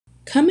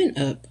Coming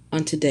up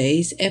on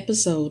today's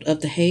episode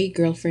of the Hey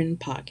Girlfriend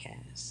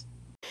podcast.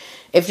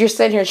 If you're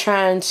sitting here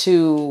trying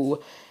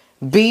to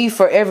be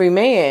for every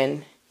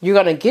man, you're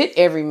going to get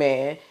every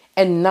man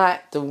and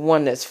not the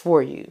one that's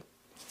for you.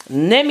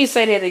 Let me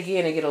say that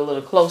again and get a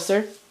little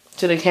closer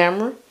to the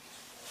camera.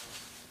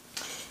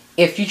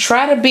 If you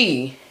try to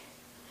be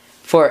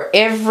for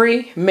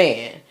every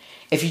man,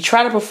 if you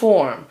try to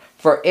perform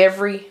for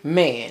every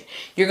man,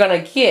 you're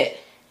going to get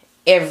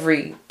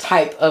every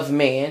type of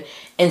man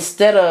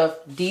instead of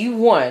the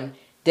one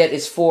that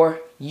is for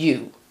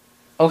you.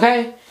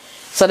 Okay?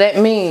 So that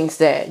means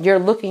that you're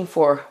looking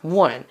for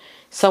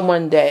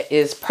someone that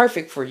is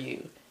perfect for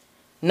you.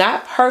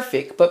 Not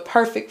perfect, but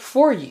perfect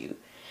for you.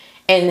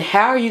 And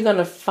how are you going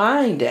to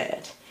find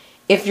that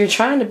if you're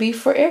trying to be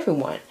for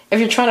everyone? If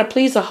you're trying to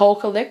please a whole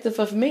collective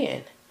of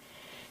men?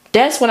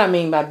 That's what I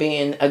mean by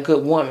being a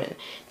good woman.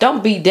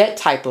 Don't be that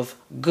type of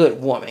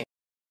good woman.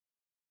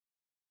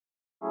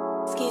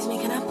 Excuse me,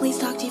 can I please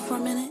talk to you for a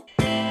minute?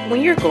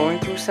 When you're going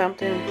through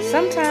something,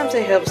 sometimes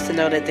it helps to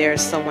know that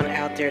there's someone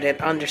out there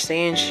that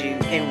understands you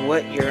and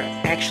what you're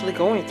actually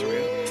going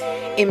through.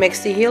 It makes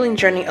the healing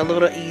journey a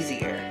little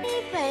easier.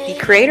 The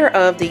creator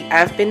of the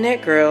I've Been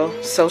That Girl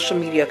social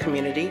media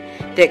community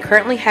that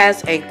currently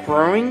has a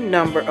growing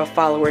number of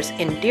followers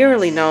and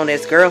dearly known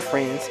as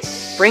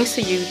girlfriends brings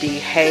to you the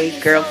Hey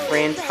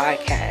Girlfriend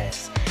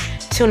podcast.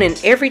 Tune in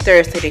every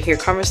Thursday to hear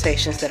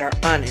conversations that are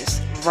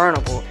honest,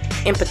 vulnerable,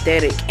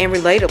 empathetic, and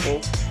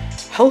relatable,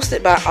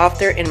 hosted by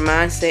author and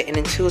mindset and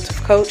intuitive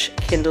coach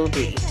Kendall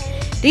D.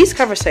 These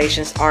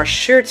conversations are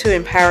sure to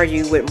empower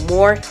you with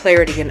more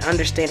clarity and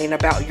understanding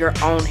about your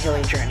own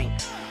healing journey.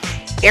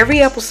 Every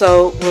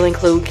episode will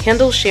include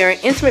Kendall sharing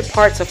intimate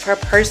parts of her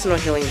personal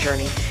healing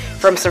journey,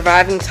 from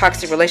surviving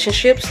toxic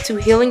relationships to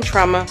healing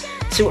trauma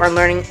to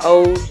unlearning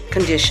old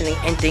conditioning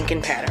and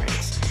thinking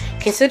patterns.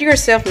 Consider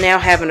yourself now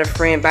having a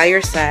friend by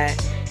your side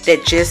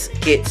that just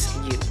gets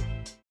you.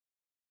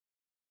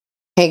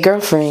 Hey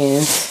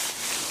girlfriends,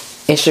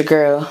 it's your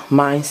girl,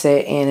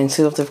 mindset and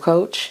intuitive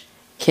coach,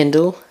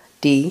 Kendall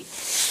D,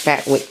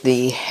 back with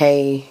the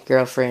Hey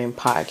Girlfriend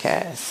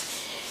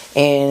podcast.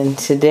 And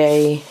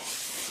today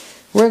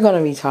we're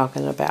going to be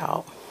talking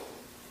about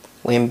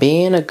when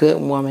being a good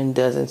woman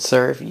doesn't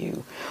serve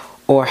you,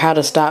 or how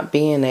to stop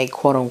being a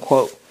quote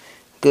unquote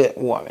good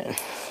woman.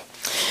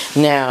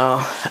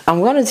 Now, I'm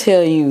going to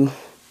tell you,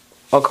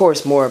 of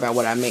course, more about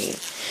what I mean.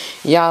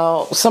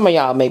 Some of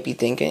y'all may be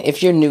thinking,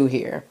 if you're new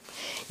here,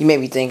 you may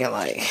be thinking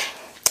like,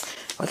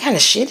 what kind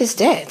of shit is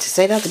that? To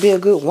say that to be a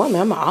good woman,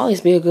 I'm going to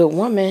always be a good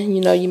woman.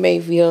 You know, you may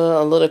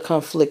feel a little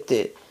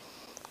conflicted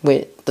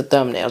with the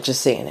thumbnail,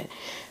 just saying it.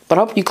 But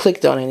I hope you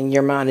clicked on it and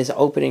your mind is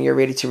open and you're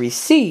ready to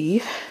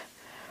receive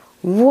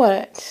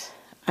what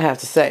I have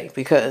to say.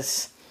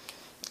 Because,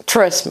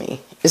 trust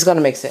me, it's going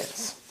to make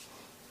sense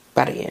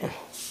by the end.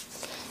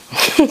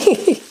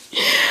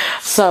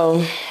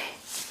 So,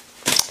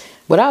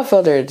 without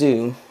further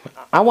ado,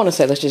 I want to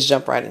say let's just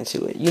jump right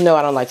into it. You know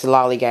I don't like to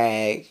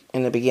lollygag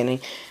in the beginning.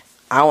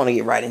 I want to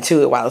get right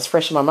into it while it's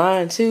fresh in my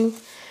mind too.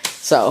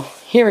 So,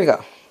 here we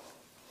go.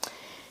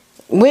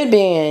 With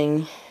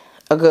being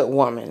a good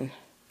woman,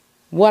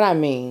 what I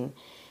mean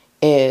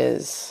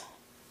is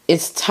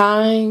it's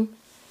time,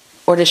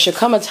 or there should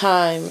come a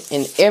time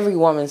in every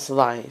woman's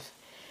life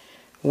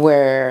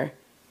where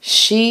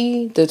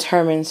she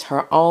determines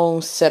her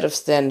own set of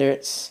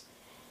standards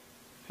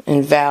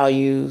and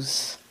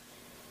values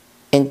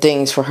and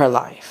things for her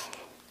life.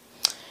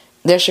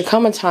 There should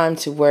come a time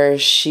to where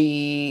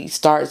she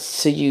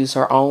starts to use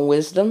her own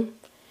wisdom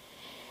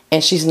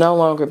and she's no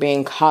longer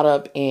being caught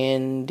up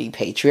in the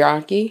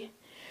patriarchy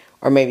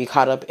or maybe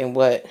caught up in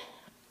what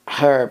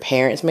her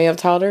parents may have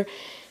taught her.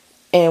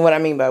 And what I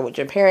mean by what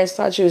your parents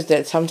taught you is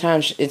that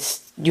sometimes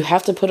you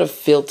have to put a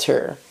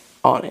filter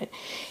on it.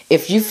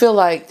 If you feel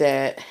like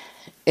that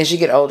as you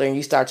get older and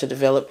you start to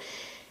develop,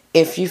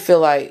 if you feel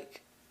like,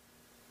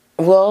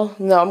 well,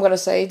 no, I'm going to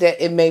say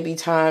that it may be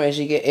time as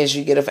you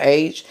get of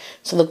age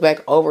to look back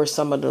over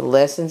some of the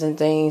lessons and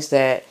things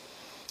that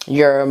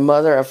your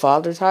mother or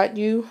father taught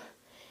you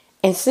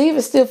and see if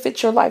it still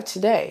fits your life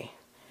today.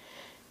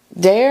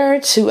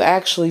 Dare to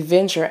actually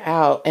venture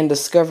out and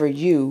discover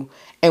you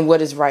and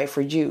what is right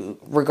for you,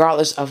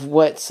 regardless of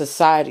what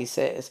society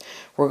says,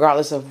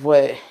 regardless of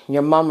what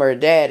your mama or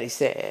daddy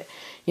said.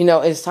 You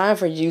know, it's time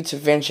for you to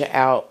venture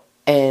out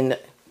and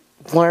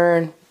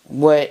learn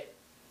what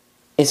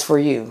is for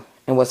you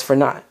and what's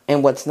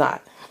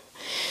not.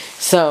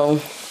 So,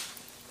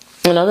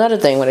 and another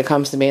thing when it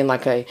comes to being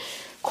like a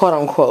quote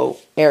unquote,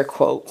 air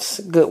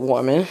quotes, good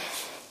woman,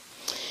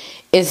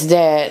 is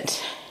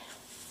that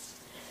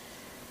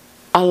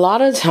a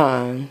lot of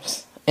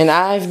times, and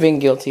I've been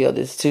guilty of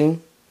this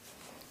too,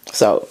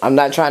 so I'm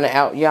not trying to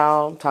out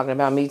y'all, I'm talking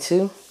about me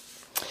too.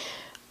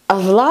 A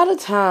lot of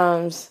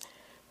times,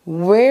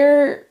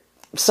 we're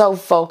so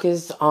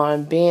focused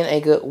on being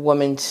a good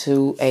woman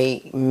to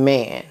a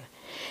man.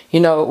 You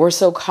know, we're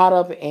so caught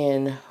up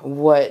in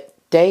what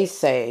they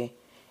say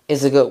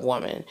is a good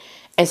woman.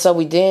 And so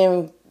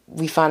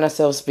we find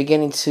ourselves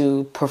beginning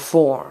to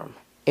perform,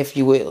 if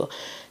you will,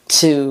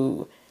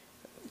 to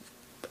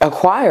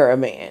acquire a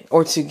man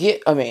or to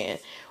get a man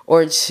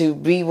or to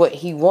be what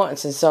he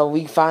wants. And so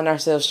we find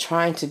ourselves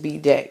trying to be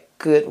that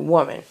good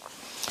woman.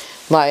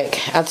 Like,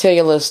 I'll tell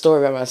you a little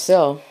story about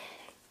myself.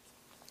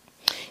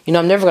 You know,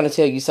 I'm never going to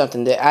tell you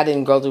something that I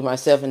didn't go through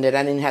myself and that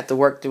I didn't have to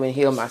work through and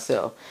heal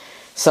myself.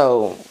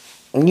 So,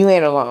 you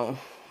ain't alone.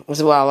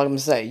 That's what I'm going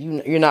to say.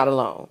 You're not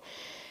alone.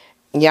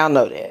 Y'all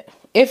know that.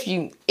 If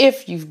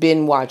you've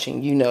been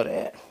watching, you know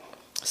that.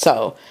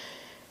 So,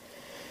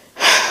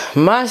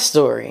 my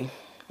story,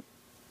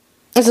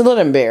 it's a little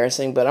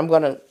embarrassing, but I'm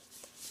going to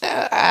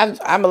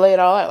lay it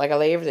all out like I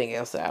lay everything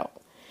else out.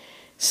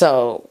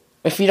 So,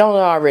 if you don't know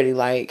already,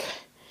 like,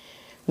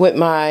 with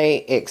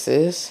my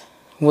exes,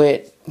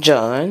 with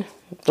John,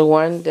 the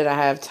one that I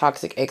have,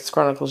 Toxic Ex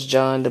Chronicles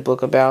John, the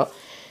book about,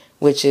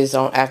 which is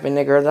on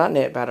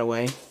AfricanGirl.net, by the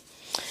way.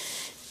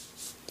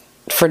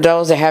 For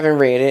those that haven't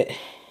read it,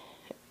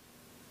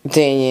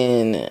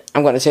 then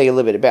I'm going to tell you a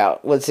little bit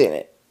about what's in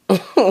it.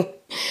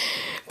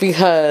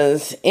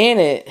 Because in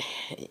it,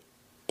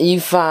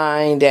 you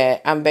find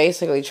that I'm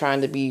basically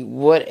trying to be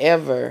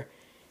whatever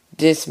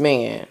this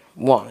man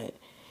wanted.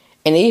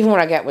 And even when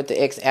I got with the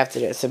ex after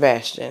that,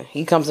 Sebastian,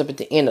 he comes up at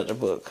the end of the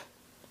book.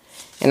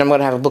 And I'm going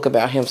to have a book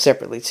about him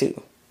separately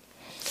too.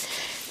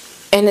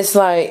 And it's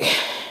like,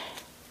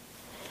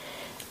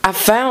 I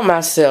found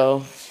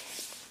myself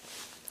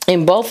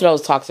in both of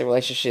those toxic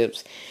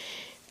relationships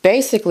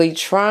basically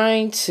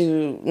trying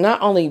to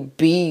not only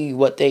be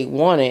what they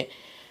wanted,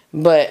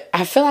 but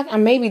I feel like I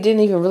maybe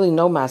didn't even really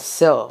know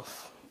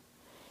myself.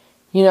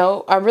 You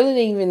know, I really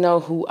didn't even know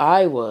who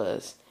I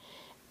was.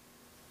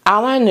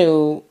 All I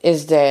knew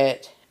is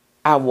that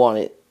I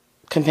wanted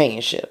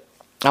companionship.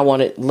 I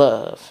wanted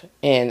love.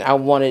 And I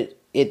wanted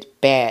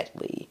it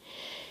badly.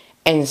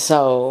 And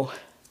so,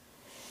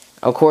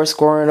 of course,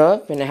 growing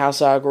up in the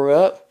house I grew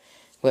up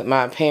with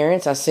my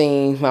parents, I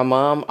seen my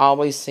mom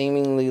always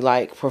seemingly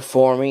like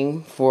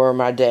performing for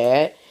my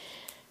dad.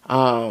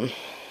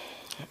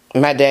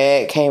 My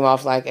dad came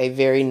off like a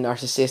very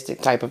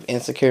narcissistic type of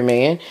insecure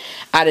man.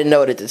 I didn't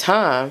know it at the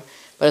time.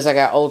 But as I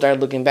got older,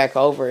 looking back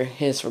over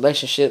his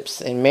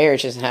relationships and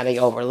marriages and how they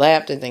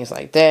overlapped and things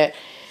like that,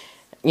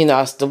 you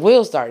know, the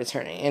wheels started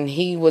turning. And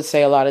he would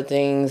say a lot of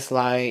things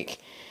like,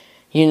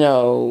 you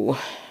know,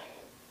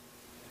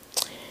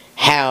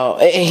 how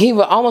he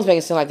would almost make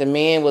it seem like the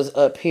man was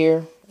up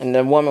here and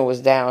the woman was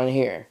down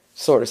here,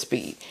 so to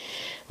speak.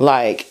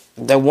 Like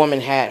the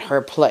woman had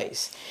her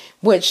place,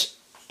 which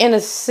in a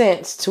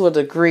sense, to a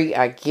degree,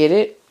 I get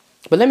it.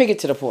 But let me get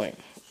to the point.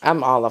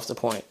 I'm all off the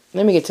point.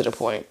 Let me get to the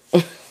point.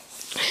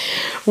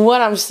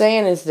 What I'm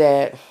saying is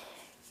that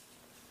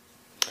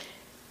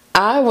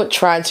I would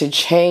try to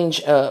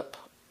change up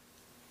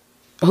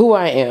who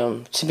I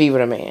am to be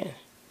with a man.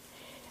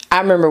 I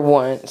remember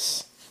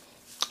once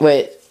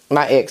with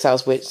my ex, I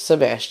was with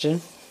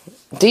Sebastian.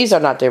 These are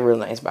not their real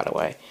names, by the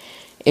way.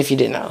 If you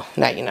didn't know,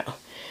 now you know.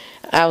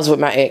 I was with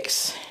my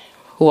ex,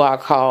 who I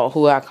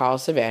call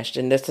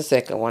Sebastian. That's the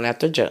second one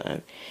after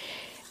John.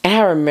 And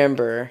I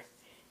remember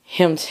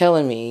him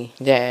telling me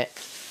that,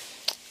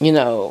 you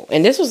know,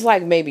 and this was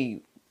like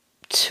maybe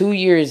 2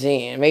 years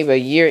in, maybe a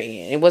year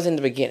in. It wasn't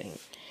the beginning.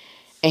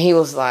 And he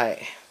was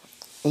like,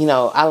 you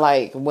know, I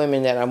like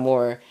women that are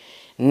more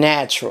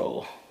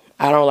natural.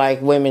 I don't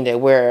like women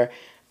that wear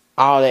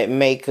all that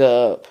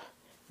makeup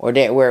or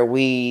that wear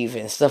weave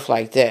and stuff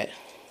like that.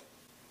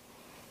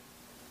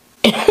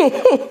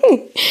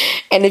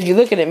 And if you're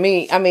looking at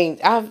me, I mean,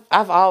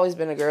 I've always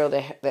been a girl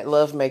that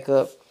loved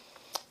makeup,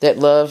 that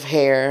loved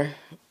hair,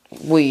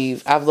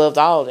 weave. I've loved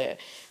all that.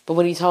 But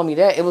when he told me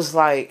that, it was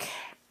like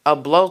a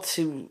blow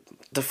to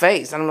the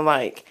face. And I'm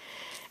like,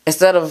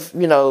 instead of,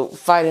 you know,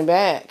 fighting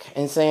back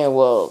and saying,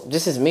 well,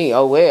 this is me,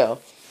 oh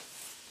well,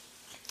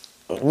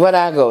 what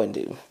I go and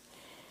do?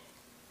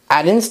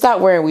 I didn't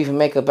stop wearing weave and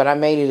makeup, but I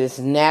made it as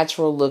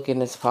natural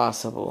looking as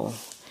possible.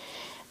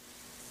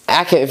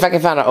 If I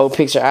can find an old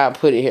picture, I'll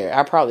put it here.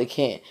 I probably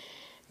can't.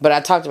 But I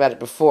talked about it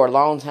before, a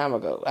long time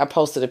ago. I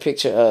posted a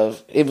picture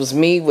of, it was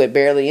me with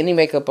barely any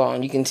makeup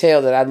on. You can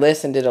tell that I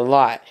lessened it a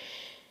lot.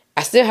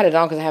 I still had it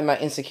on because I had my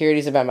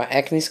insecurities about my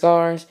acne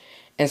scars.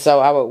 And so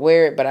I would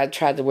wear it, but I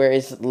tried to wear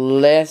as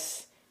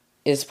less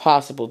as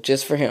possible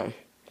just for him.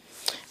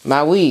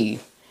 My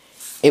weave,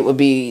 it would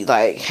be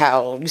like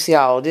how, you see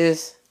all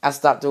this? I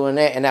stopped doing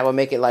that, and that would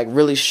make it like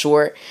really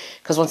short.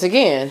 Because once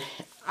again,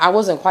 I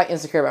wasn't quite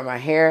insecure about my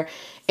hair.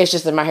 It's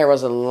just that my hair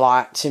was a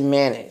lot to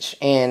manage,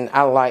 and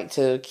I like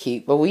to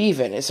keep a weave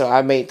in it. So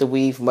I made the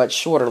weave much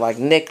shorter, like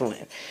neck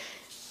length.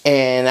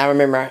 And I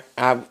remember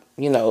I,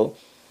 you know,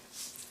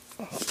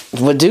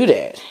 would do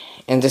that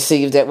and to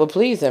see if that would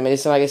please him. And it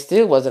seemed like it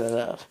still wasn't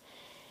enough.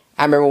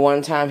 I remember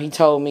one time he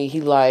told me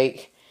he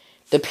liked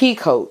the pea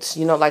coats,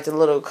 you know, like the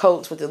little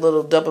coats with the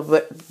little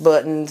double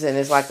buttons, and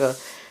it's like a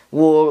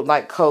wool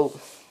like coat,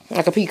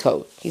 like a pea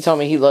coat. He told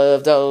me he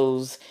loved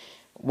those.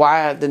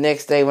 Why the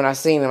next day when I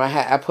seen him, went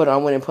and put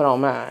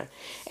on mine.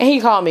 And he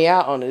called me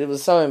out on it. It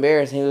was so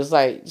embarrassing. He was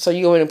like, so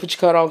you go in and put your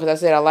coat on because I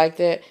said I like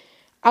that?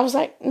 I was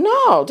like,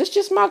 no, this is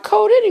just my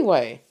coat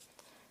anyway.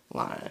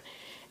 Lying.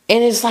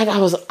 And it's like I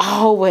was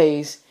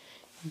always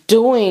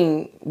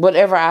doing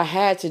whatever I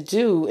had to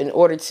do in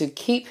order to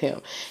keep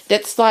him.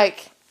 That's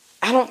like,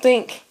 I don't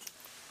think,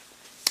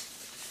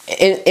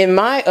 in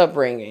my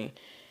upbringing,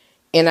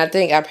 and I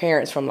think our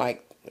parents from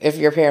like, if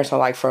your parents are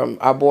like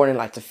are born in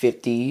like the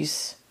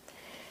 50s,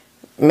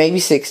 maybe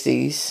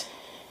 60s,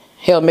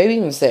 hell, maybe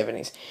even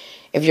 70s.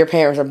 If your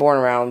parents are born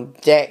around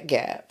that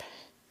gap,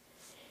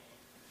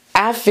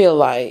 I feel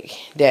like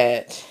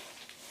that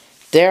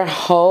their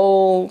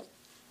whole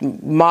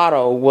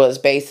motto was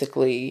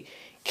basically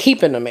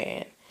keeping a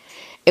man.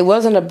 It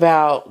wasn't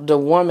about the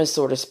woman,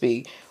 so to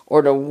speak,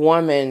 or the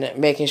woman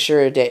making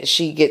sure that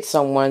she gets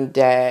someone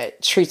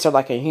that treats her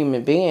like a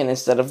human being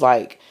instead of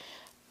like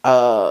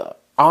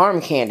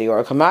arm candy or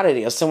a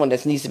commodity or someone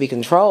that needs to be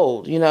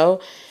controlled, you know?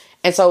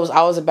 And so it was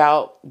always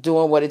about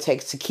doing what it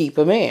takes to keep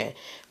a man.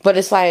 But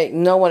it's like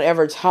no one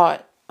ever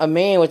taught a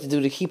man what to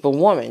do to keep a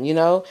woman, you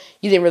know?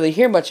 You didn't really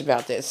hear much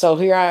about that. So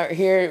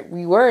here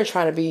we were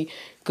trying to be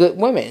good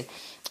women.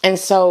 And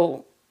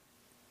so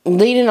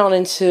leading on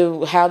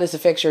into how this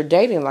affects your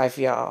dating life,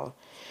 y'all,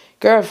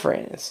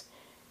 girlfriends,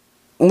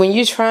 when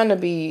you're trying to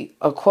be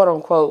a quote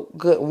unquote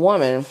good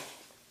woman,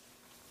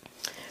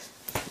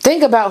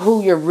 think about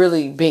who you're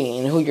really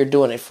being, who you're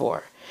doing it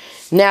for.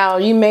 Now,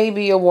 you may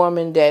be a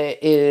woman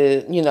that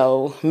is, you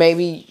know,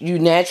 maybe you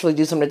naturally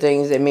do some of the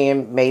things that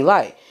men may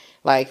like.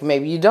 Like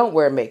maybe you don't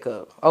wear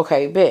makeup.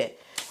 Okay, bet.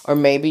 Or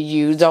maybe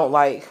you don't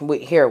like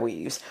hair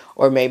weaves.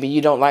 Or maybe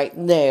you don't like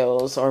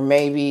nails. Or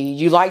maybe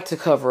you like to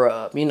cover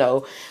up, you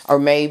know. Or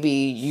maybe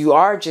you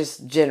are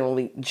just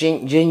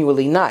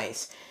genuinely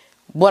nice.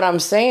 What I'm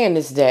saying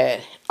is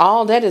that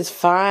all that is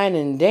fine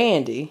and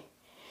dandy.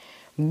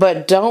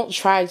 But don't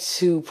try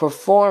to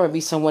perform and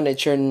be someone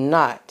that you're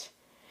not.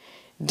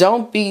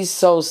 Don't be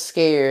so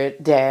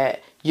scared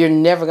that you're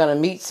never going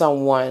to meet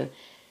someone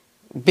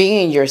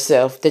being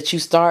yourself that you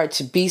start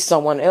to be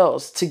someone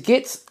else to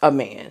get a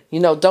man. You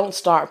know, don't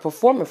start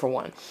performing for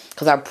one.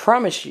 Because I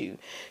promise you,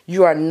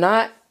 you are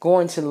not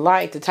going to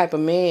like the type of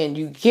man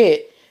you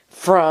get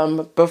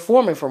from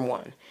performing for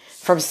one.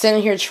 From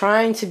sitting here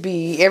trying to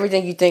be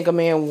everything you think a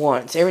man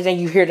wants. Everything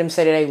you hear them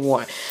say that they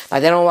want.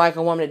 Like they don't like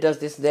a woman that does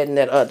this, that, and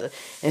that other.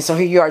 And so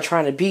here you are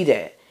trying to be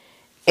that.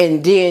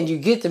 And then you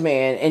get the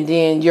man, and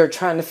then you're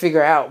trying to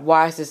figure out,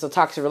 why is this a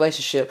toxic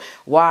relationship?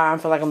 Why I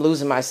feel like I'm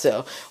losing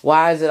myself?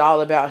 Why is it all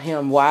about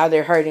him? Why are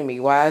they hurting me?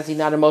 Why is he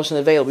not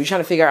emotionally available? You're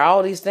trying to figure out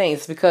all these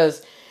things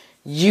because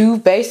you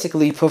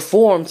basically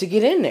perform to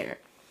get in there.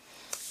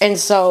 And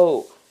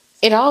so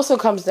it also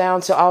comes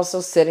down to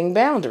also setting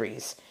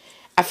boundaries.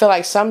 I feel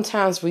like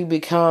sometimes we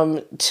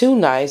become too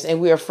nice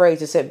and we're afraid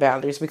to set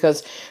boundaries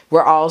because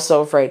we're also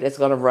afraid it's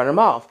going to run them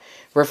off.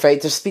 We're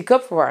afraid to speak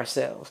up for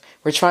ourselves.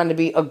 We're trying to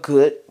be a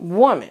good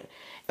woman.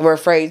 And we're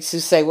afraid to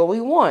say what we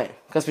want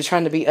because we're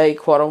trying to be a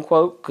quote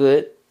unquote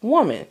good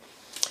woman.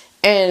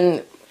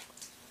 And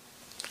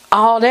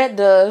all that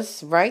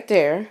does right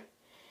there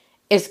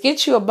is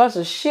get you a bunch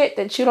of shit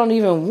that you don't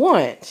even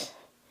want.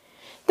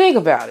 Think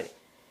about it.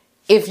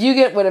 If you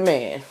get with a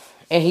man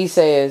and he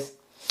says,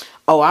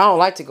 oh, I don't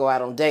like to go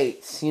out on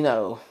dates, you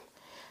know.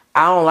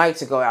 I don't like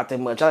to go out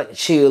that much. I like to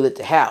chill at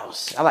the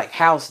house. I like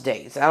house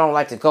dates. I don't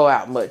like to go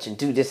out much and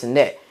do this and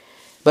that.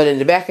 But in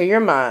the back of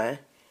your mind,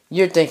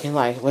 you're thinking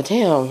like, well,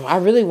 damn, I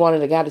really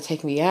wanted a guy to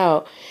take me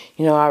out.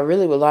 You know, I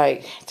really would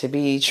like to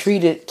be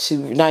treated to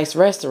nice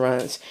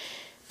restaurants.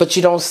 But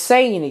you don't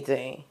say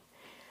anything.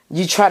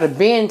 You try to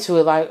bend to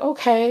it like,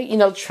 okay, you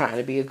know, trying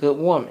to be a good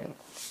woman.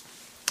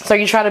 So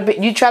you try to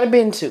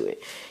bend to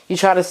it. You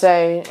try to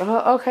say,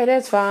 oh, okay,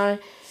 that's fine.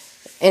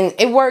 And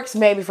it works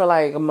maybe for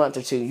like a month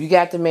or two. You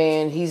got the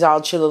man, he's all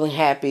chilling and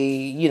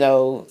happy, you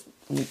know,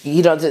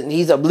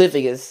 he's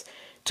oblivious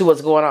to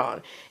what's going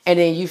on. And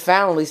then you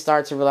finally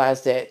start to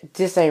realize that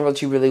this ain't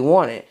what you really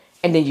wanted.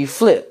 And then you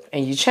flip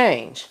and you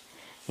change.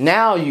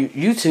 Now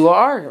you two are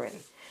arguing,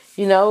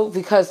 you know,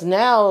 because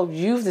now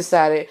you've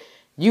decided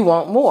you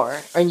want more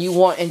and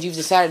you've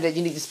decided that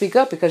you need to speak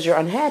up because you're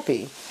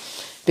unhappy.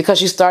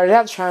 Because you started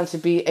out trying to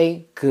be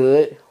a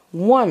good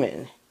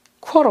woman,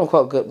 quote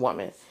unquote good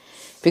woman.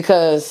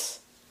 Because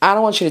I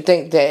don't want you to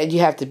think that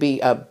you have to be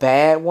a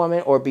bad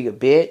woman or be a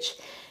bitch.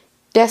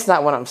 That's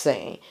not what I'm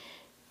saying.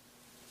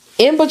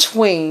 In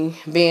between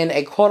being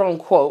a quote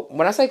unquote,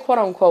 when I say quote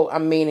unquote,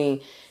 I'm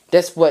meaning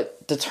that's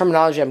what the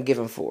terminology I'm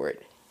giving for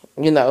it.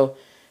 You know,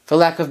 for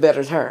lack of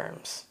better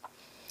terms.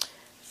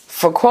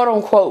 For quote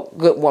unquote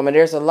good woman,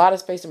 there's a lot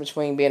of space in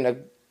between being a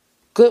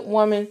good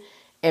woman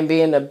and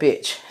being a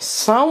bitch.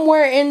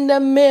 Somewhere in the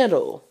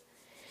middle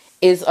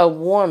is a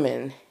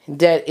woman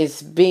that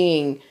is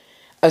being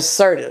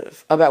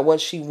assertive about what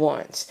she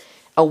wants.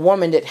 A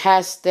woman that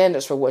has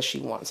standards for what she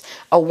wants.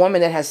 A woman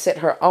that has set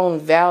her own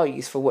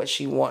values for what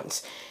she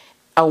wants.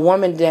 A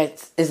woman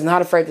that is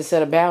not afraid to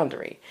set a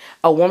boundary.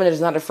 A woman that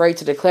is not afraid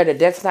to declare that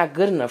that's not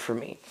good enough for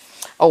me.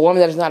 A woman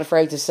that is not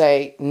afraid to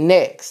say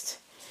next.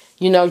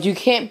 You know, you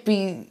can't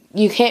be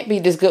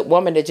this good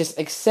woman that's just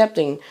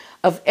accepting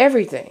of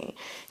everything.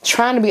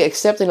 Trying to be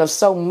accepting of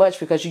so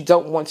much because you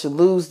don't want to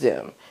lose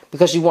them.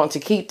 because you want to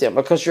keep them,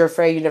 because you're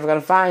afraid you're never going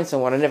to find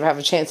someone or never have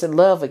a chance at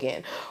love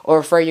again, or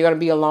afraid you're going to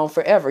be alone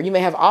forever. You may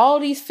have all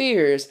these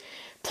fears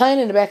playing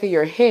in the back of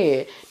your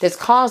head that's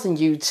causing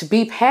you to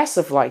be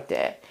passive like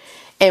that.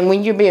 And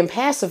when you're being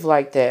passive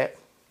like that,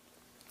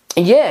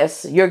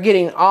 yes, you're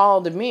getting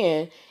all the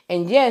men,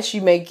 and yes,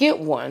 you may get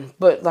one.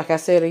 But like I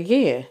said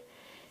again,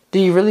 do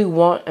you really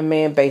want a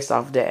man based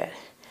off that?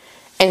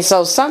 And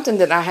so something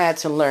that I had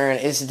to learn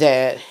is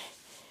that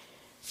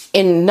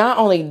in not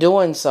only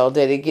doing so,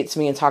 that it gets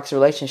me in toxic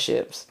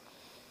relationships,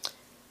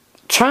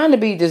 trying to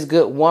be this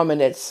good woman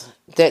that's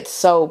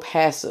so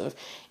passive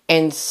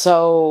and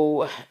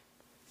so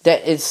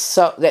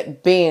that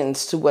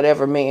bends to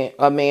whatever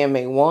a man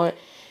may want,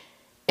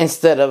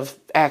 instead of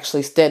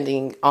actually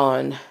standing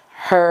on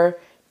her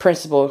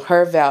principle,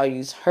 her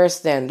values, her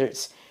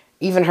standards,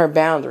 even her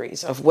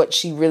boundaries of what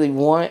she really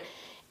want,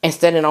 and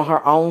standing on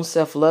her own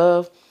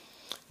self-love.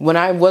 When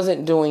I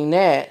wasn't doing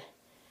that,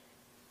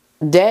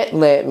 that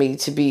led me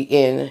to be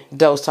in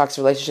those toxic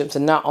relationships.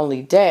 And not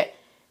only that,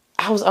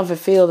 I was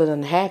unfulfilled and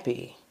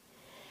unhappy.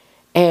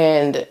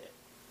 And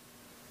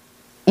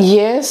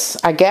yes,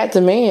 I got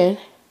the man,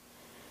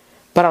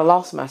 but I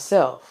lost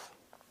myself.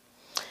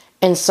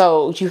 And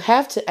so you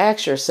have to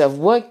ask yourself,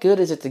 what good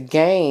is it to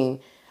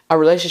gain a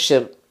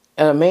relationship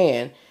and a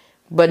man,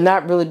 but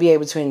not really be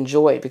able to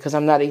enjoy it, because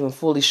I'm not even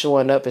fully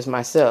showing up as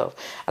myself.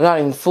 I'm not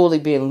even fully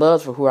being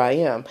loved for who I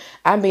am.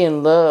 I'm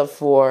being loved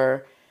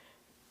for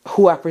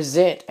who I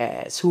present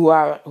as, who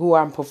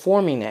I'm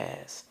performing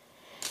as.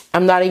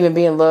 I'm not even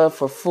being loved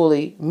for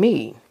fully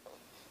me.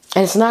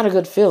 And it's not a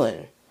good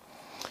feeling.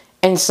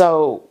 And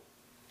so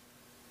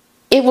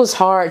it was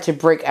hard to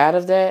break out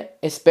of that,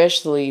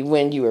 especially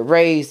when you were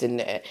raised in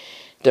that.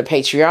 The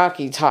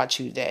patriarchy taught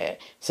you that.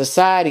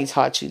 Society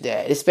taught you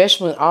that.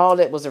 Especially when all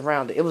that was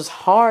around it. It was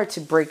hard to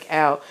break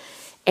out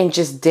and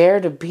just dare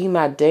to be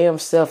my damn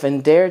self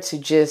and dare to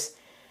just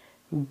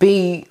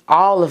be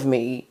all of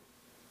me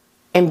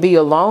and be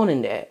alone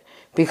in that.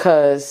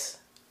 Because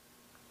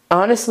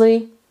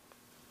honestly,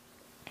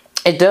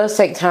 it does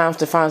take time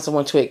to find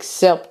someone to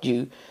accept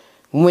you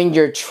when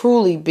you're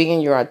truly being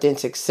your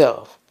authentic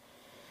self.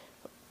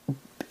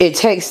 It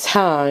takes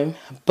time,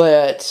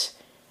 but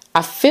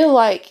I feel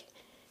like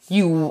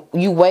you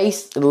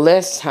waste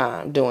less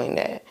time doing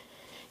that.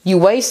 You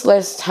waste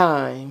less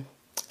time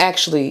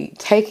actually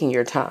taking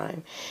your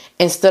time,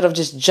 instead of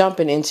just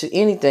jumping into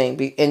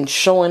anything and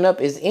showing up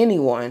as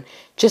anyone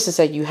just to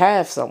say you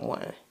have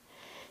someone.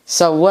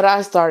 So what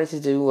I started to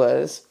do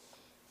was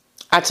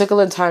I took a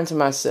little time to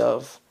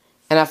myself,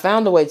 and I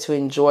found a way to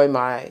enjoy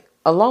my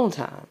alone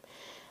time.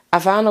 I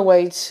found a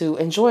way to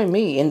enjoy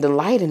me and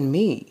delight in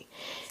me.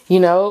 You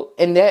know,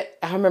 and that,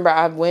 I remember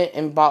I went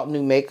and bought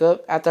new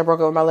makeup after I broke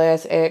up with my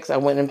last ex. I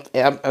went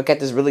and I got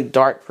this really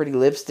dark, pretty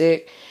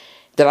lipstick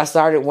that I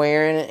started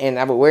wearing, and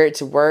I would wear it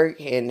to work,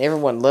 and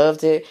everyone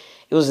loved it.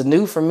 It was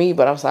new for me,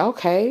 but I was like,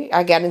 okay.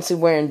 I got into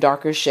wearing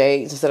darker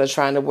shades instead of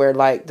trying to wear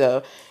like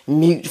the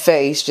mute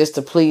face just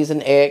to please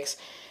an ex.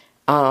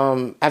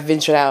 I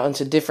ventured out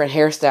into different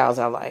hairstyles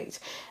I liked.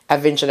 I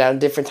ventured out in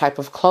different type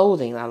of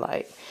clothing I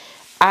liked.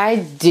 I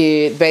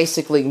did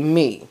basically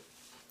me.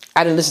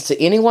 I didn't listen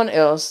to anyone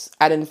else.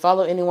 I didn't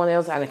follow anyone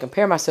else. I didn't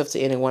compare myself to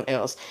anyone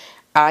else.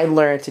 I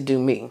learned to do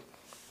me.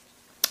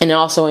 And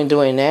also in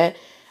doing that,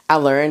 I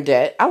learned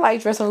that I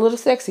like dressing a little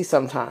sexy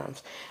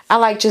sometimes. I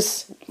like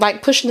just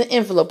like pushing the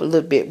envelope a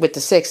little bit with the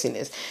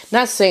sexiness.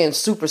 Not saying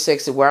super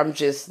sexy where I'm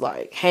just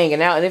like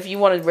hanging out. And if you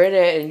want to wear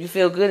that and you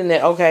feel good in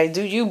that, okay,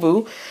 do you,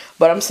 boo.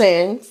 But I'm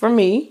saying for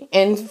me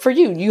and for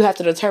you, you have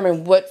to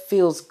determine what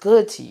feels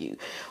good to you.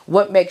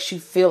 What makes you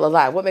feel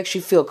alive? What makes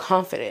you feel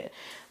confident?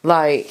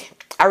 Like,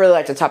 I really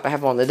like the top I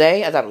have on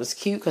today. I thought it was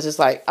cute because it's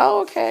like,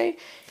 oh, okay.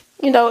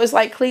 You know, it's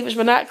like cleavage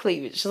but not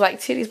cleavage. It's like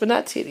titties but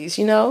not titties,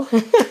 you know?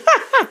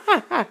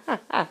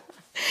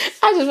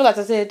 I just realized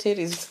I said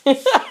titties.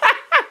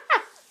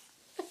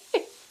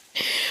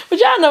 But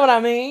y'all know what I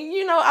mean.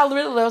 You know, I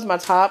really love my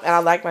top, and I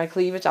like my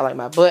cleavage. I like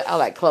my butt. I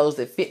like clothes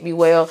that fit me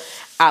well.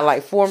 I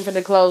like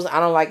form-fitting clothes.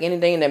 I don't like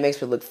anything that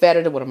makes me look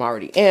fatter than what I'm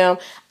already am.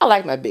 I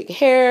like my big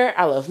hair.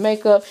 I love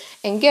makeup.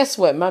 And guess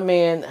what? My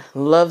man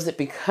loves it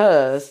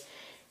because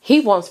he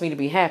wants me to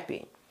be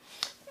happy.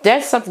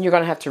 That's something you're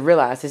going to have to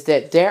realize, is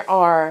that there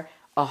are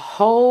a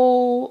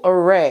whole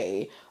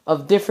array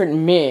of different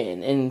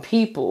men and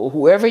people,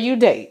 whoever you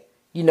date.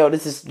 You know,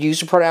 this is, use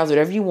your pronouns,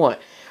 whatever you want.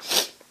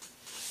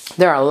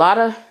 There are a lot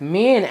of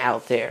men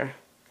out there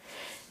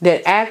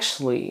that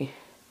actually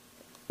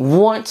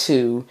want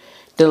to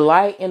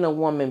delight in a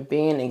woman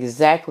being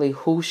exactly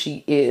who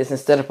she is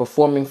instead of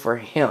performing for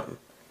him.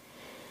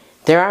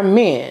 There are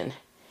men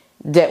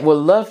that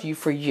will love you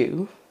for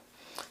you.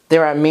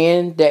 There are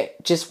men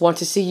that just want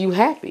to see you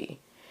happy.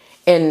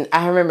 And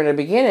I remember in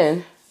the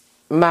beginning,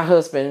 my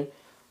husband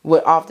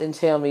would often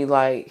tell me,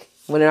 like,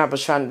 when I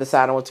was trying to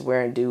decide on what to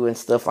wear and do and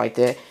stuff like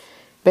that,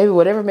 baby,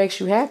 whatever makes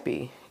you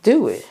happy,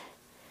 do it.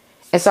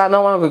 And so I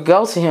no longer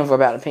go to him for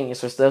about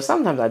opinions for stuff.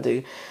 Sometimes I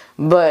do.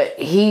 But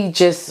he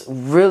just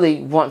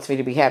really wants me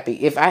to be happy.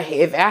 If I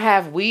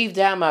have weave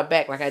down my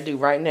back like I do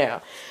right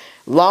now,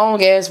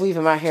 long ass weave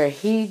in my hair,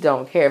 he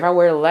don't care. If I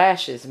wear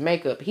lashes,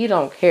 makeup, he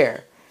don't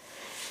care.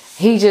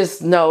 He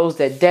just knows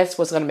that that's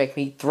what's going to make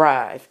me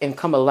thrive and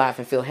come alive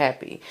and feel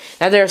happy.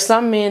 Now, there are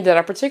some men that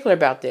are particular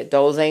about that.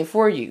 Those ain't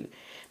for you.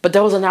 But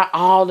those are not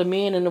all the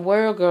men in the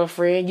world,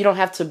 girlfriend. You don't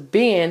have to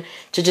bend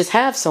to just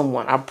have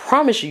someone. I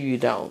promise you, you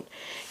don't.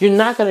 You're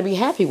not going to be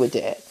happy with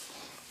that.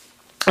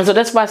 And so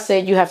that's why I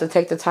said you have to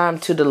take the time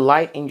to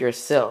delight in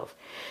yourself.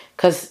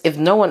 Because if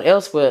no one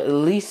else will, at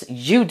least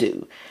you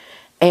do.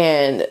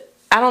 And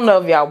I don't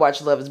know if y'all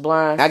watch Love is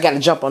Blind. I got to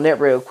jump on that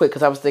real quick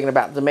because I was thinking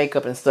about the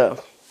makeup and stuff.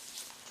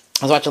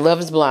 I was watching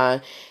Love is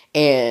Blind.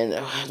 And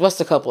what's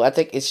the couple? I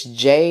think it's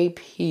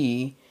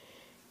JP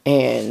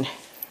and...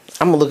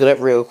 I'm going to look it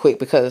up real quick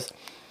because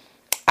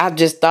I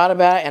just thought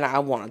about it and I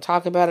want to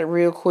talk about it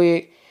real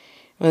quick.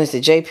 When it's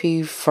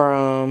JP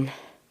from...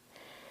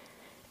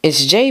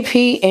 It's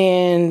JP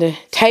and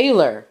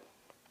Taylor.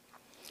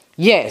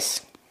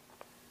 Yes.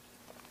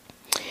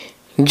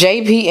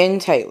 JP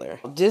and Taylor.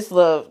 This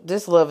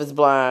Love is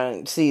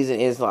Blind season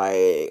is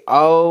like,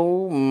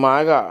 oh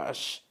my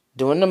gosh.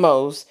 Doing the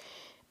most.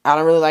 I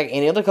don't really like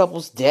any other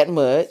couples that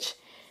much.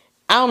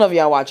 I don't know if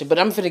y'all watch it, but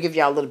I'm finna give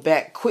y'all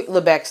a quick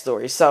little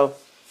backstory. So...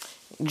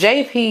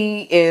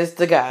 JP is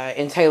the guy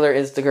and Taylor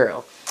is the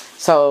girl.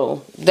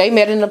 So they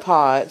met in the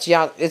pods.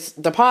 Y'all, it's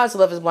the pods.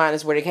 Love is Blind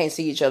is where they can't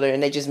see each other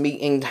and they just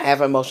meet and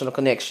have an emotional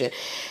connection.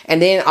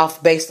 And then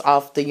based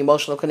off the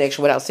emotional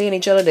connection without seeing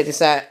each other, they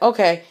decide,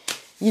 okay,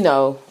 you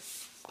know,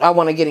 I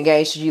want to get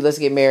engaged to you. Let's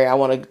get married. I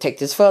want to take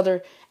this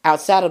further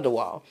outside of the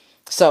wall.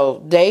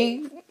 So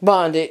they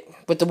bonded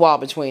with the wall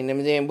between them.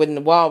 And then when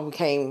the wall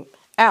came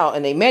out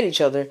and they met each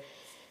other,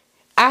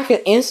 I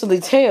could instantly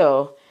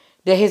tell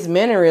that his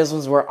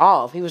mannerisms were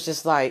off. He was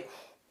just like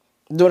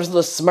doing this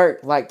little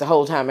smirk like the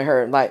whole time. I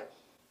heard like,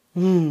 I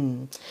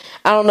don't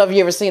know if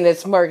you ever seen that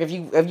smirk. If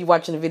you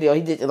watching the video,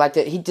 he did it like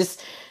that. He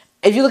just,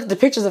 if you look at the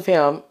pictures of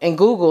him and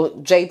Google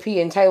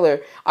JP and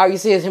Taylor, all you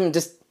see is him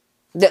just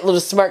that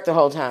little smirk the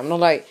whole time. And I'm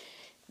like,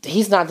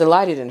 he's not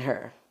delighted in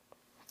her.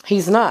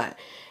 He's not.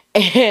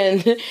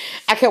 And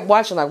I kept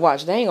watching, like,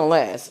 watch, they ain't gonna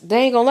last. They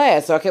ain't gonna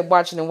last. So I kept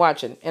watching and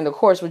watching. And of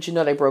course, what you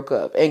know, they broke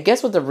up. And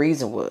guess what the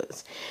reason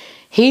was?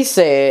 He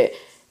said,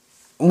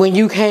 when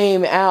you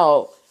came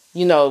out,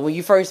 you know, when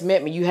you first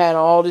met me, you had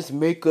all this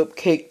makeup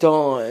caked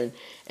on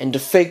and the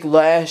fake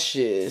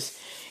lashes.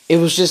 It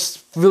was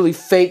just really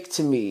fake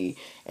to me.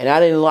 And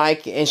I didn't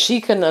like it. And she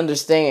couldn't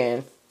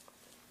understand.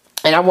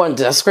 And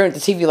I scream at the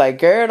TV like,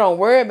 girl, don't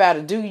worry about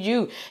it. Do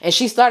you? And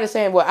she started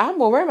saying, well, I'm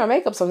going to wear my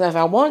makeup sometimes if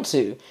I want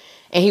to.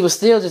 And he was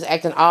still just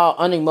acting all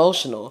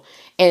unemotional.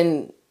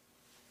 And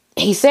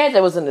he said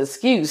that was an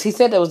excuse. He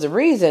said that was the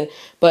reason.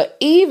 But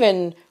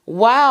even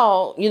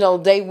while, you know,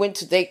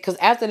 because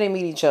after they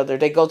meet each other,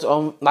 they go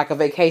to like a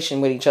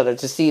vacation with each other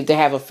to see if they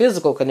have a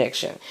physical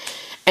connection.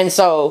 And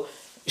so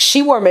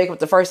she wore makeup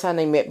the first time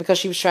they met because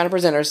she was trying to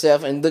present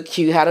herself and look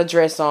cute, had a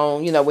dress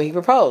on, you know, when he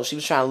proposed. She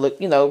was trying to look,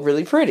 you know,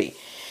 really pretty.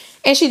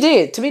 And she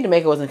did. To me, the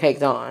makeup wasn't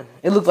caked on.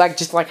 It looked like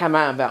just like how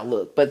mine about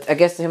looked. But I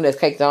guess to him that's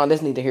caked on,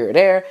 that's neither here or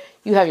there.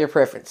 You have your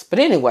preference. But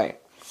anyway,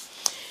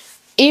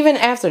 even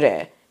after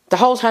that, the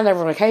whole time they were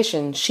on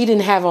vacation, she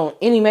didn't have on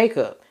any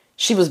makeup.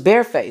 She was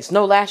barefaced,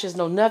 no lashes,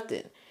 no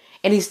nothing.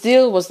 And he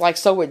still was like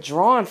so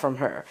withdrawn from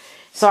her.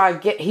 So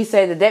he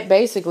said that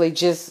basically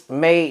just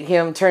made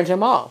him, turned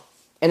him off.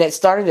 And that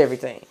started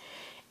everything.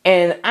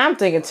 And I'm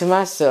thinking to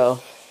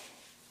myself,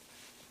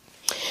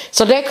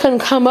 so that couldn't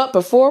come up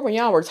before when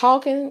y'all were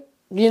talking,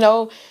 you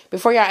know,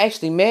 before y'all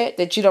actually met,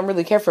 that you don't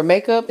really care for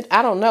makeup?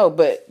 I don't know.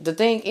 But the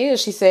thing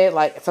is, she said,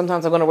 like,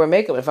 sometimes I'm going to wear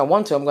makeup. If I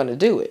want to, I'm going to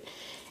do it.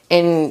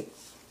 And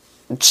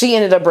she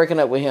ended up breaking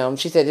up with him.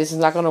 She said, this is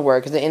not going to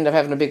work because they ended up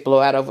having a big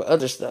blowout over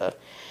other stuff.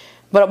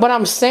 But what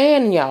I'm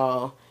saying,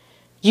 y'all,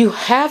 you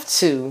have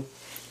to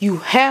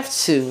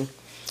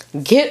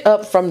get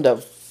up from the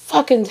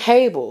fucking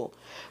table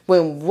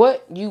when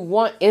what you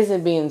want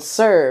isn't being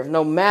served,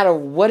 no matter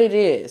what it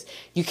is.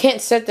 You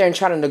can't sit there and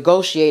try to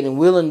negotiate and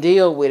will and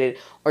deal with it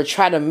or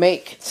try to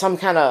make some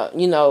kind of,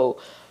 you know,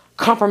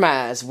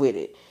 compromise with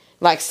it.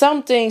 Like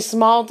some things,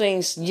 small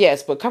things,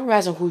 yes, but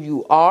compromising who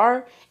you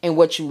are and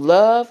what you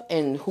love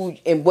and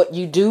what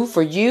you do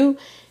for you,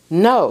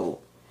 no.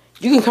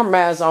 You can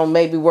compromise on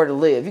maybe where to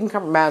live. You can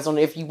compromise on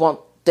if you want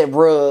that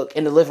rug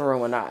in the living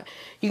room or not.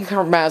 You can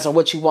compromise on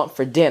what you want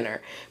for dinner.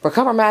 But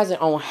compromising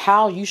on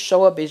how you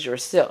show up as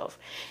yourself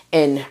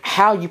and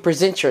how you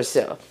present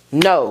yourself,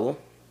 no.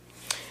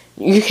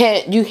 You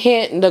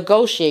can't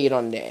negotiate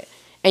on that.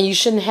 And you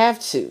shouldn't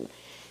have to.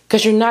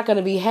 Because you're not going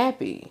to be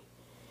happy.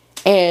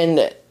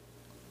 And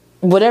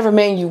whatever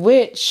man you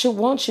with should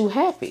want you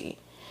happy.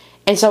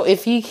 And so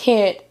if he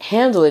can't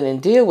handle it and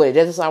deal with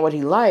it, that's not what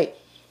he liked,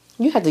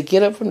 you have to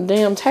get up from the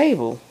damn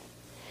table.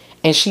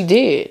 And she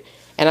did.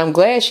 And I'm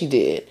glad she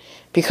did.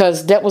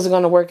 Because that wasn't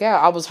going to work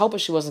out. I was hoping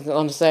she wasn't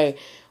going to say,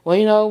 well,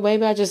 you know,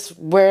 maybe I just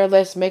wear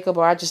less makeup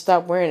or I just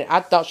stop wearing it. I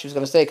thought she was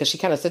going to say it because she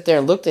kind of sat there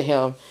and looked at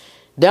him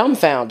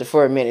dumbfounded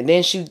for a minute.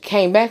 Then she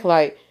came back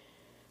like,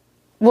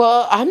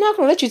 well, I'm not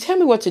going to let you tell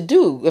me what to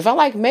do. If I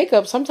like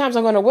makeup, sometimes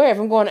I'm going to wear it. If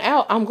I'm going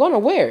out, I'm going to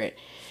wear it.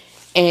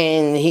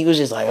 And he was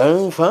just like,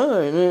 oh,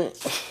 fine.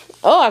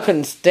 Oh, I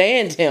couldn't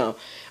stand him.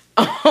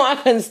 Oh, I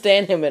couldn't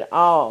stand him at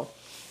all.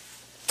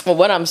 But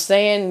what I'm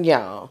saying,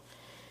 y'all,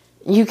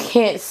 you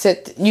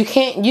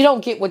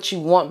don't get what you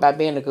want by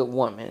being a good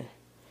woman.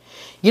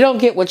 You don't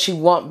get what you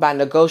want by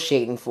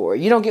negotiating for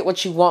it. You don't get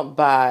what you want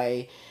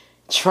by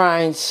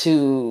trying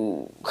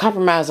to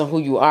compromise on who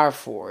you are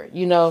for it.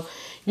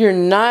 You're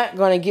not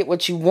going to get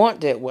what you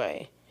want that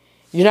way.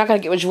 You're not going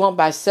to get what you want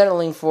by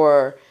settling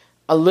for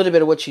a little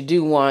bit of what you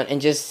do want and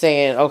just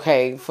saying,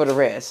 okay, for the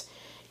rest.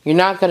 You're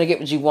not going to get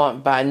what you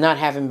want by not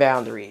having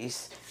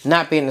boundaries,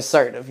 not being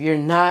assertive. You're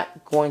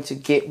not going to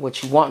get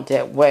what you want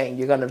that way.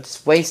 You're going to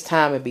just waste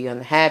time and be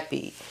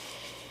unhappy.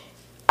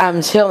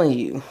 I'm telling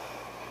you,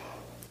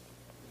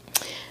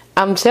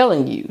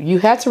 you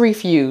have to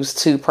refuse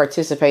to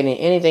participate in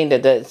anything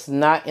that's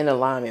not in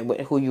alignment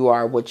with who you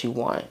are, what you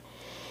want.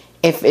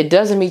 If it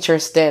doesn't meet your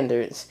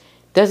standards,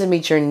 doesn't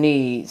meet your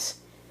needs,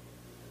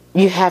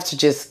 you have to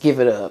just give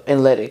it up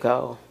and let it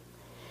go.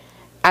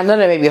 I know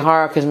that may be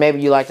hard because maybe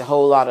you like a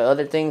whole lot of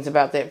other things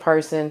about that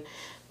person.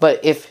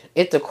 But if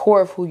at the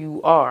core of who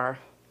you are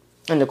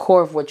and the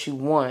core of what you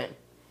want,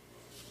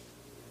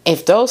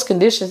 if those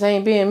conditions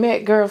ain't being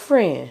met,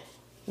 girlfriend,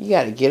 you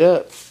got to get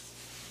up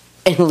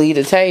and leave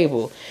the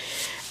table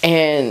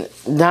and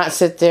not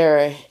sit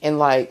there and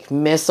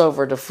mess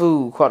over the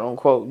food, quote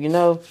unquote,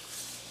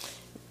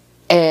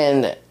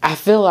 And I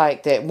feel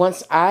like that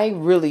once I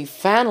really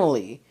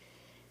finally,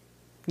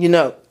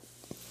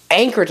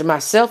 anchored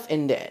myself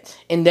in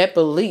that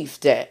belief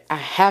that I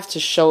have to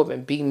show up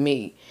and be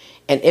me.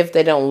 And if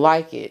they don't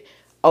like it,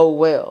 oh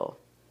well.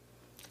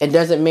 It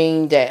doesn't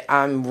mean that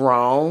I'm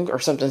wrong or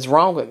something's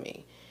wrong with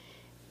me.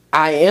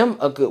 I am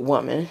a good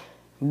woman,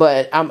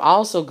 but I'm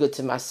also good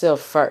to myself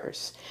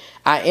first.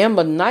 I am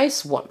a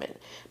nice woman,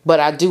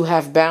 but I do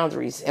have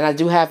boundaries and I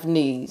do have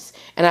needs,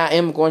 and I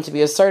am going to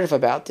be assertive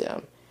about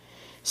them.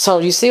 So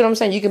you see what I'm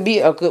saying? You can be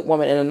a good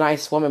woman and a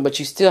nice woman, but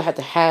you still have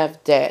to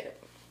have that.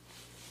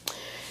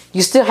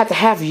 You still have to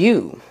have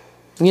you.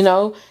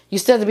 You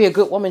still have to be a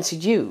good woman to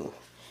you.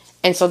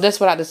 And so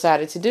that's what I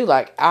decided to do.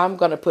 I'm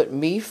going to put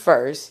me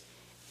first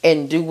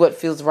and do what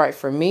feels right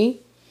for me.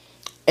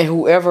 And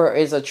whoever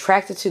is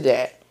attracted to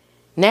that,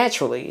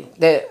 naturally,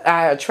 that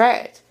I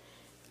attract,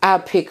 I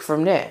pick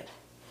from that.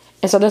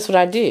 And so that's what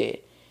I did.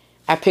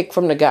 I picked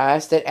from the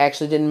guys that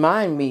actually didn't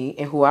mind me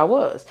and who I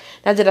was.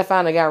 Now, did I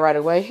find a guy right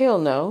away? Hell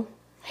no.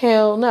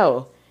 Hell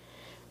no.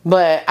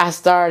 But I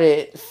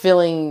started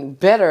feeling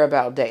better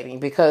about dating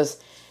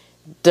because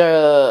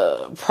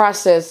the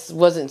process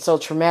wasn't so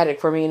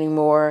traumatic for me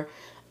anymore.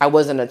 I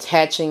wasn't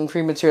attaching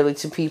prematurely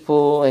to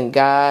people and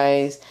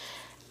guys.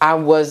 I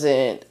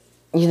wasn't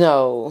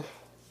losing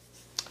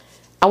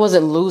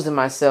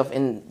myself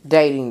in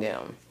dating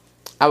them.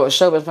 I would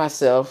show up as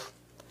myself,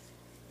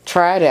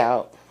 try it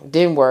out,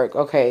 didn't work,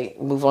 okay,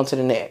 move on to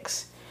the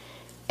next.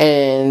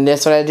 And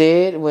that's what I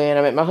did when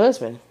I met my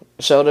husband.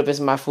 Showed up as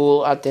my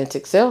full,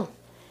 authentic self.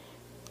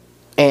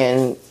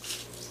 And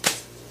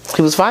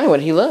he was fine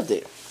with it. He loved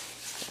it.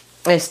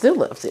 And still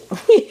loves it.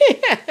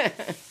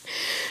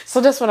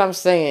 So that's what I'm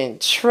saying.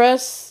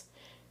 Trust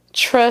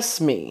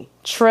me.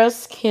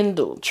 Trust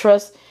Kendall.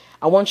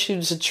 I want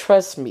you to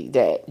trust me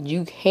that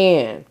you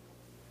can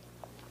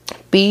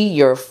be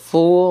your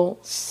full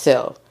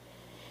self.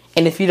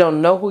 And if you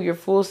don't know who your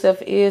full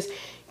self is,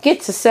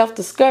 get to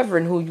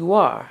self-discovering who you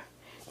are.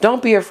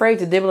 Don't be afraid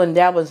to dibble and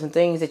dabble in some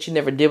things that you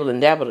never dibbled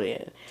and dabbled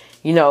in.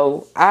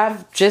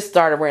 I've just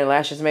started wearing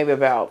lashes maybe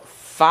about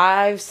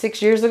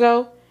 5-6 years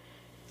ago.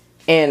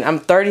 And I'm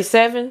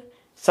 37.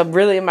 So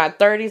really in my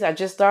 30s, I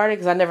just started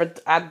because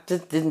I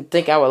just didn't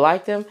think I would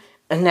like them.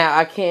 And now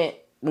I can't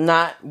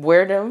not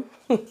wear them.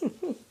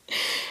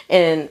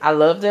 And I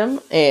love them.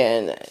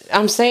 And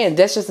I'm saying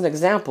that's just an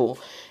example.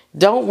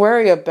 Don't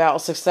worry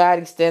about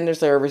society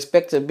standards or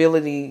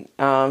respectability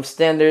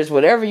standards,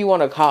 whatever you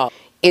want to call it.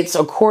 It's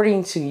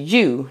according to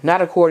you,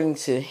 not according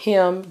to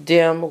him,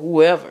 them,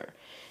 whoever.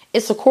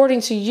 It's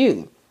according to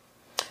you.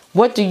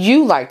 What do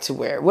you like to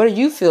wear? What do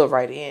you feel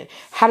right in?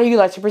 How do you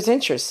like to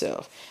present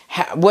yourself?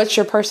 What's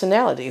your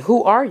personality?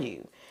 Who are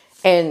you?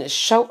 And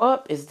show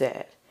up is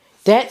that.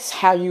 That's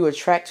how you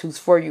attract who's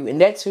for you.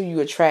 And that's who you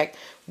attract,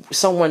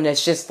 someone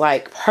that's just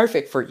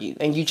perfect for you.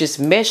 And you just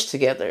mesh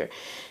together.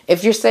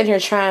 If you're sitting here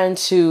trying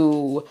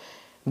to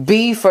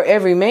be for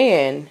every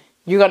man,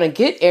 you're going to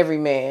get every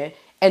man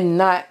and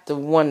not the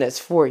one that's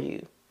for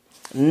you.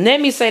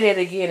 Let me say that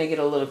again and get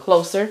a little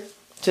closer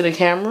to the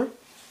camera.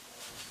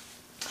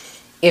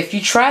 If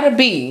you try to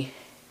be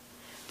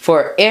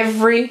for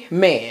every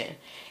man,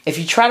 if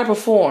you try to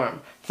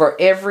perform for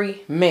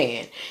every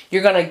man,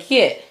 you're going to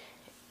get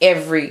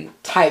every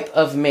type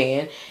of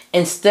man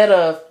instead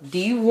of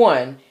the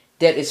one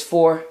that is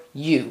for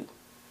you.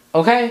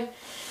 Okay?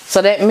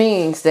 So that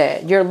means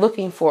that you're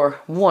looking for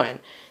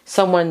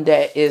someone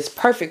that is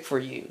perfect for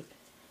you.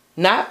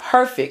 Not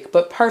perfect,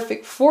 but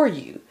perfect for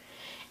you.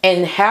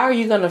 And how are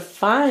you going to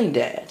find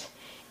that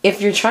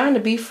if you're trying to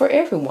be for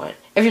everyone?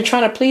 If you're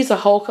trying to please a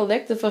whole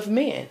collective of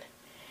men?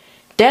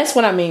 That's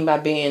what I mean by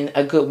being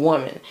a good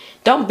woman.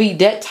 Don't be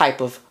that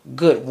type of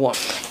good woman.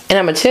 And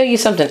I'm going to tell you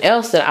something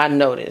else that I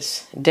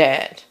noticed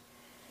that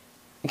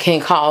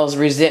can cause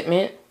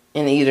resentment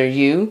in either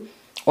you,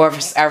 or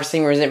if I've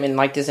seen resentment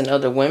like this in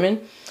other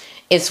women.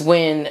 It's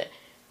when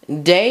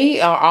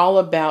they are all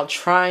about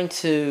trying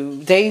to,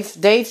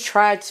 they've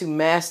tried to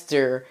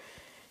master,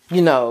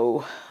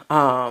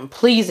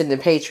 pleasing the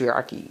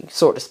patriarchy,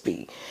 so to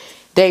speak.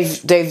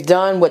 They've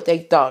done what they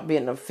thought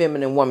being a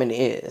feminine woman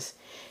is.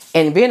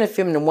 And being a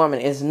feminine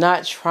woman is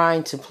not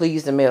trying to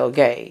please the male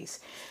gaze.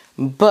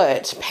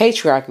 But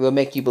patriarchy will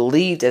make you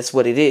believe that's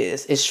what it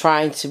is. It's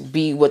trying to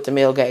be what the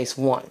male gaze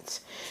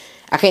wants.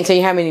 I can't tell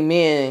you how many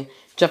men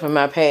jump on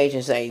my page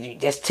and say,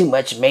 that's too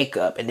much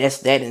makeup and that's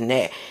that and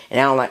that. And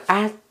I'm like,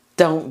 I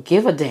don't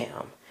give a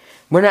damn.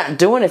 We're not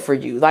doing it for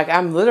you. Like,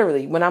 I'm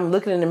literally, when I'm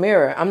looking in the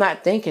mirror, I'm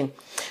not thinking,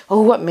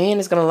 oh, what man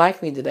is going to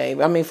like me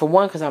today? I mean, for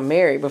one, because I'm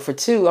married. But for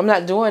two, I'm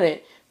not doing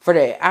it for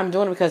that. I'm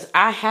doing it because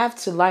I have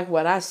to like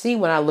what I see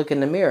when I look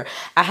in the mirror.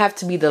 I have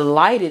to be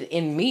delighted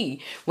in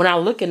me when I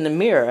look in the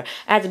mirror.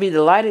 I have to be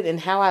delighted in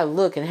how I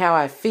look and how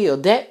I feel.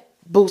 That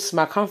boosts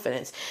my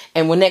confidence.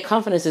 And when that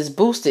confidence is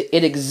boosted,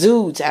 it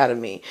exudes out of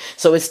me.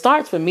 So it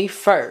starts with me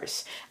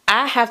first.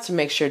 I have to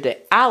make sure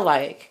that I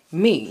like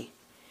me.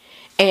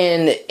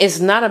 And it's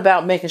not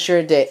about making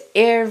sure that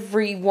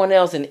everyone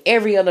else and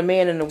every other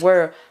man in the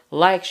world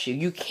likes you.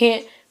 You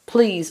can't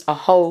please a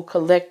whole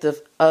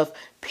collective of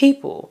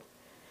people.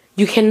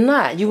 You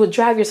cannot. You will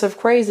drive yourself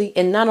crazy.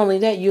 And not only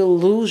that, you'll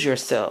lose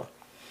yourself.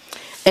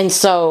 And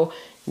so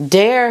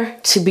dare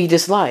to be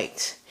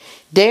disliked.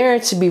 Dare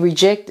to be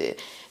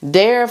rejected.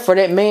 Dare for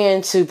that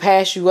man to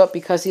pass you up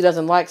because he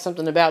doesn't like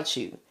something about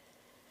you.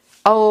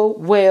 Oh,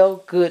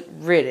 well, good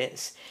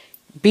riddance.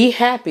 Be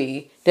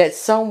happy that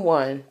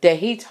someone that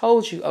he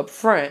told you up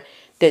front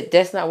that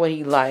that's not what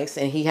he likes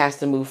and he has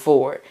to move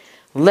forward.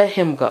 Let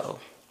him go.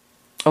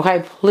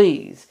 Okay,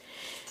 please.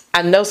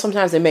 I know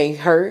sometimes it may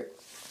hurt.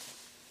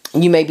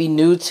 You may be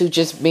new to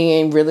just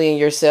being really in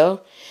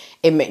yourself.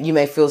 You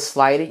may feel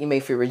slighted. You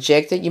may feel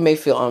rejected. You may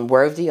feel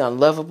unworthy,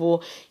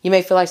 unlovable. You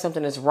may feel like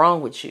something is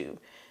wrong with you.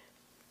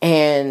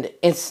 And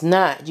it's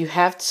not. You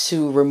have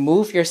to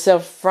remove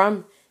yourself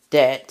from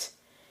that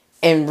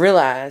and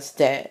realize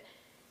that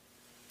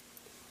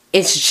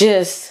it's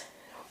just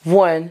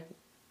one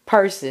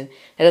person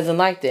that doesn't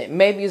like that.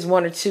 Maybe it's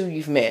one or two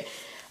you've met.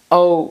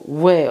 Oh,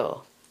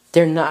 well,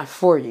 they're not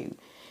for you.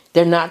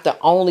 They're not the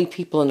only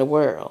people in the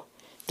world.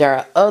 There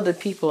are other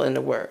people in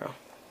the world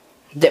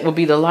that will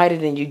be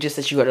delighted in you just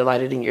as you are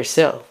delighted in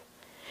yourself.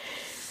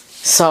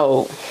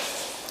 So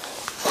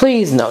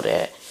please know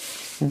that.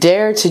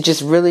 Dare to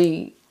just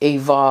really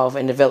evolve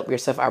and develop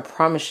yourself. I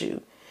promise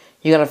you,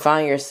 you're going to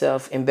find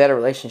yourself in better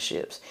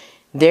relationships.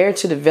 Dare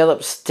to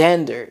develop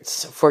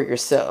standards for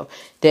yourself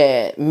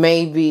that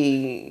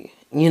maybe,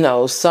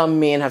 some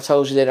men have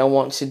told you they don't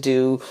want to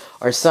do,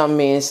 or some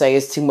men say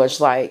it's too much.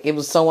 Like, it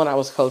was someone I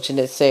was coaching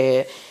that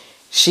said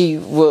she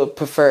would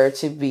prefer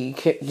to be,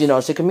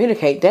 to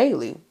communicate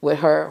daily with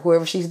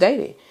whoever she's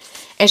dating.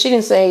 And she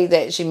didn't say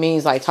that she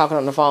means like talking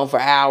on the phone for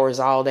hours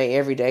all day,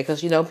 every day.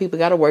 Because, people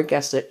got to work,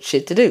 got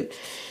shit to do.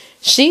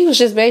 She was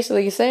just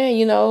basically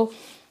saying,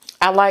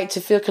 I like to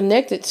feel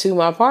connected to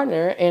my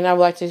partner and I would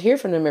like to hear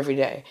from them every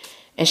day.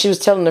 And she was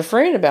telling a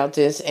friend about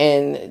this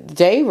and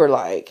they were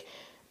like,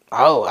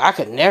 oh, I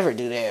could never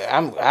do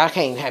that. I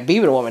can't be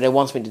with a woman that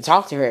wants me to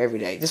talk to her every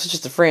day. This was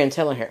just a friend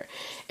telling her.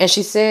 And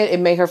she said it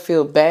made her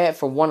feel bad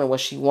for wanting what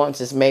she wants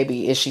is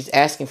maybe if she's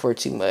asking for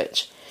too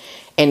much.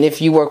 And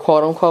if you were,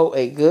 quote unquote,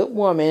 a good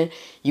woman,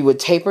 you would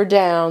taper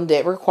down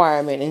that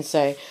requirement and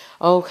say,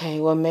 okay,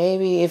 well,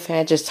 maybe if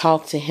I just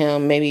talk to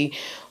him, maybe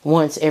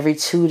once every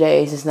 2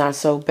 days is not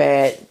so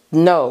bad.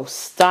 No,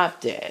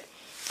 stop that.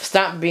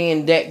 Stop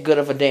being that good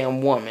of a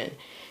damn woman.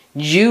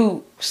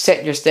 You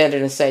set your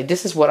standard and say,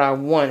 this is what I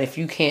want. If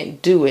you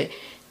can't do it,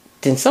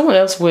 then someone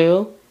else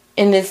will.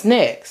 And it's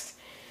next.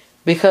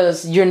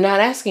 Because you're not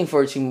asking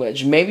for too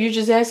much. Maybe you're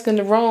just asking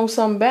the wrong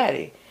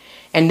somebody.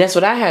 And that's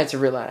what I had to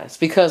realize.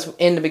 Because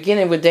in the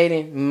beginning with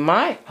dating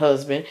my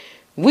husband,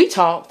 we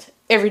talked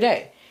every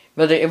day.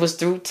 Whether it was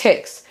through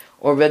text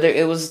or whether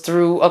it was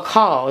through a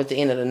call at the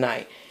end of the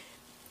night.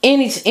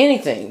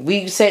 Anything.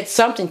 We said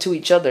something to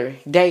each other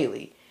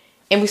daily.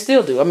 And we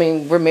still do. I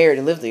mean, we're married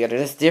and live together.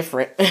 That's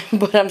different.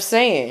 But I'm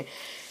saying,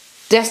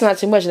 that's not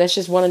too much. That's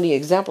just one of the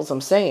examples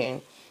I'm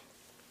saying.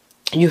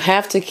 You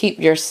have to keep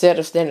your set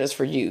of standards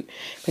for you.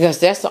 Because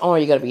that's the only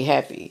way you're going to be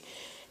happy.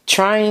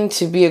 Trying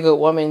to be a good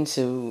woman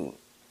to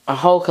a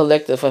whole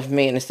collective of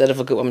men instead of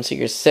a good woman to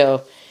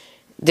yourself,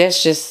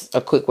 that's just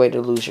a quick way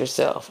to lose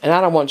yourself. And I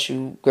don't want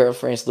you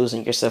girlfriends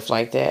losing yourself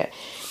like that.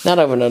 Not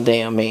over no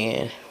damn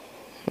man.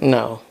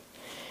 No.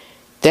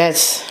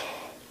 That's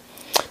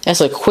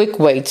a quick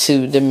way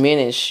to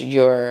diminish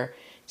your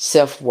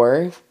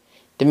self-worth,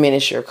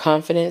 diminish your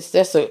confidence.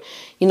 That's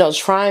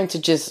trying to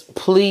just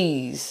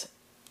please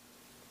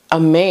a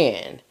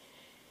man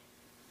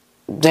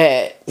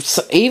that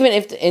even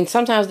if, and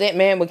sometimes that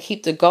man would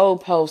keep the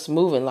goalposts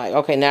moving like,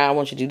 okay, now I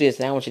want you to do this.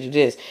 Now I want you to do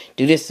this.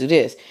 Do this, do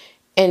this.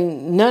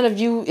 And none of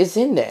you is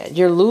in that.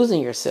 You're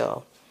losing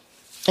yourself.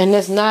 And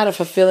that's not a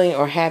fulfilling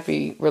or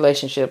happy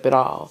relationship at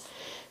all.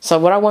 So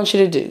what I want you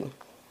to do,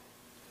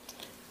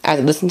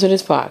 after listening to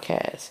this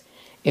podcast,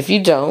 if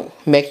you don't,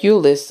 make you a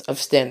list of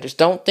standards.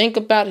 Don't think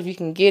about if you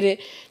can get it.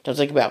 Don't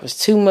think about if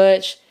it's too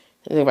much.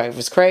 Don't think about if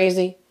it's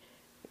crazy.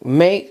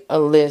 Make a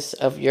list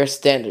of your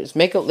standards.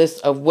 Make a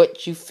list of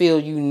what you feel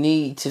you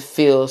need to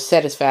feel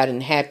satisfied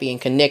and happy and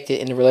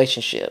connected in the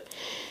relationship.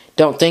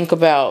 Don't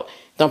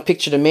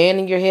picture the man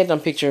in your head.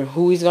 Don't picture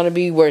who he's going to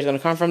be, where he's going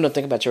to come from. Don't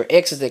think about your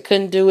exes that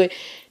couldn't do it.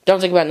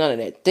 Don't think about none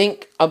of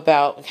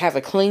that. Have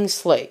a clean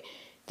slate.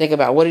 Think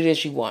about what it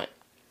is you want.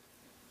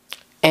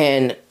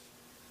 And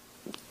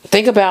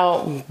think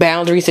about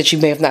boundaries that you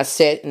may have not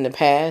set in the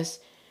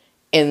past.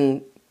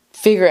 And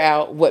figure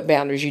out what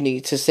boundaries you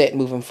need to set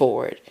moving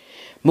forward.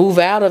 Move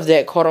out of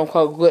that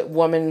quote-unquote good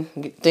woman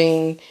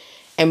thing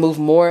and move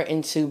more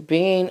into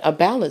being a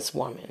balanced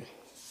woman.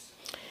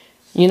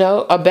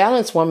 A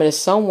balanced woman is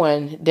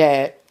someone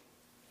that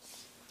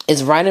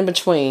is right in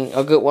between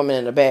a good woman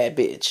and a bad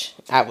bitch,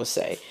 I would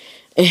say.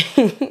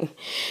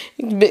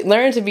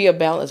 Learn to be a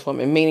balanced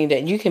woman, meaning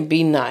that you can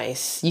be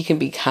nice, you can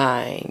be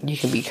kind, you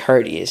can be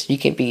courteous, you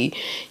can be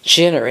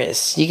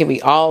generous, you can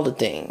be all the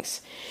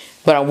things.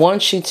 But I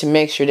want you to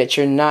make sure that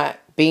you're not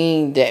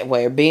being that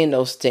way or being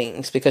those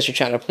things because you're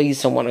trying to please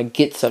someone or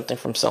get something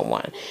from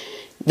someone.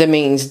 That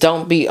means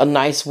don't be a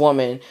nice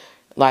woman.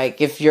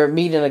 Like if you're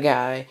meeting a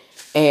guy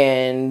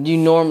and you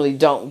normally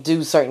don't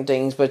do certain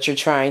things, but you're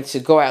trying to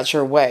go out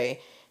your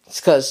way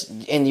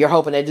and you're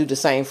hoping they do the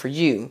same for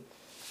you.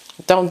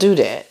 Don't do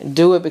that.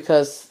 Do it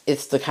because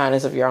it's the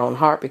kindness of your own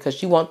heart,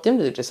 because you want them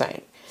to do the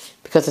same,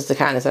 because it's the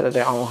kindness out of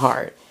their own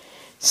heart.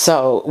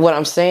 So what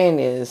I'm saying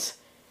is,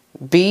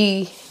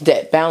 be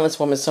that balanced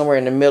woman somewhere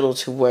in the middle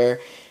to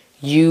where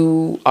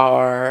you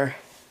are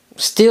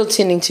still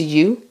tending to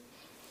you.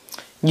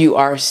 You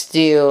are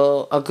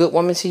still a good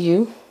woman to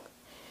you.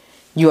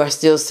 You are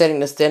still setting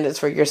the standards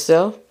for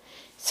yourself,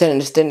 setting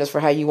the standards for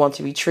how you want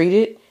to be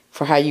treated,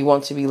 for how you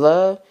want to be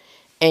loved,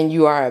 and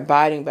you are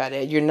abiding by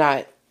that. You're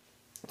not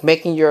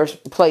making your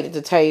plate at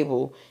the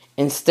table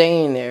and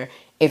staying there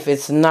if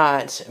it's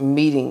not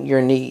meeting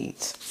your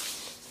needs.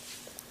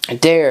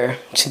 Dare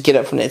to get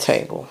up from that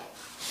table.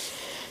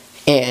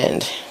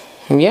 And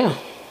yeah,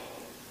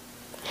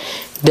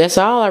 that's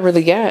all I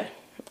really got.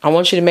 I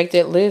want you to make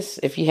that list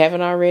if you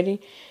haven't already.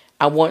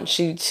 I want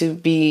you to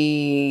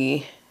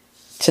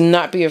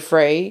not be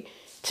afraid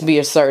to be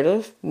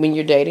assertive when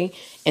you're dating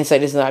and say,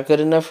 this is not good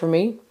enough for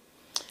me.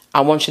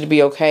 I want you to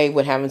be okay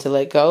with having to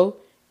let go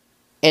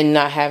and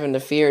not having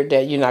the fear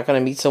that you're not going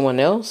to meet someone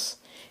else.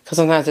 Because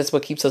sometimes that's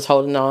what keeps us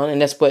holding on.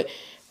 And that's what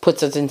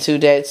puts us into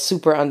that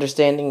super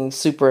understanding,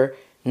 super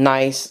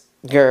nice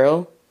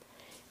girl.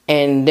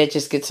 And that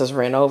just gets us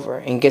ran over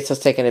and gets us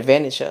taken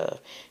advantage of.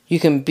 You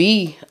can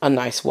be a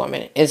nice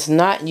woman. It's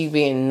not you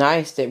being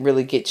nice that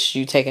really gets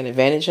you taken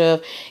advantage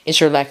of.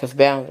 It's your lack of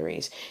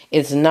boundaries.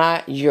 It's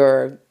not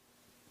your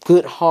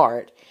good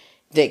heart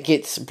that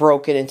gets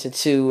broken into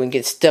two and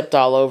gets stepped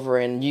all over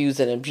and used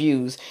and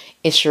abused.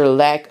 It's your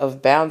lack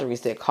of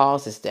boundaries that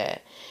causes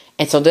that.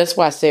 And so that's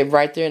why I said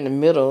right there in the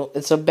middle,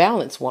 it's a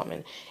balanced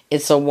woman.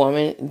 It's a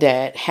woman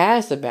that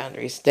has the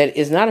boundaries, that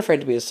is not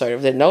afraid to be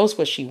assertive, that knows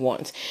what she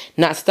wants,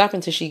 not stopping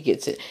until she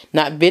gets it,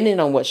 not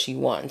bending on what she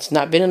wants,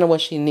 not bending on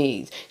what she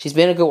needs. She's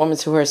been a good woman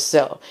to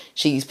herself.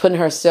 She's putting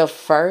herself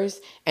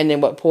first, and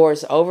then what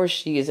pours over,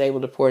 she is able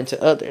to pour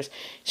into others.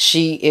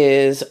 She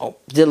is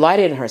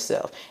delighted in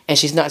herself, and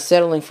she's not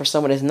settling for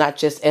someone that's not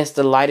just as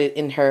delighted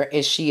in her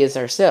as she is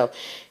herself.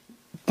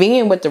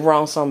 Being with the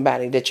wrong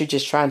somebody that you're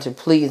just trying to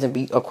please and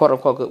be a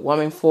quote-unquote good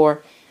woman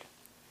for,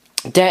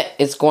 that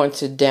is going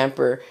to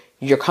damper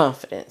your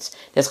confidence.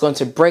 That's going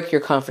to break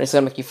your confidence. It's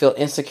going to make you feel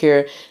insecure.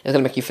 It's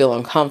going to make you feel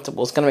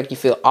uncomfortable. It's going to make you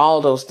feel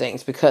all those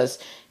things because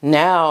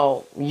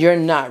now you're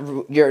not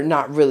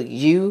really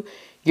you.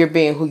 You're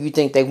being who you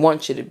think they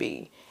want you to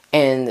be.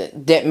 And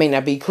that may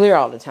not be clear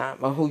all the time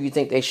on who you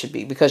think they should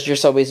be because you're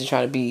so busy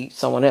trying to be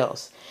someone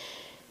else.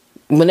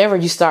 Whenever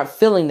you start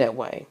feeling that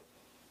way,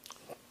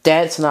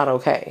 that's not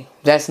okay.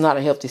 That's not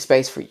a healthy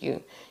space for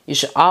you. You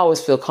should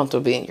always feel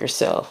comfortable being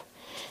yourself.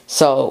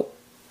 So,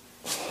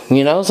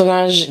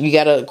 sometimes you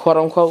got to, quote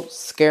unquote,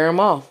 scare them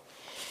off.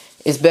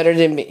 It's better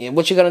than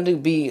what you're going to do,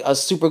 be a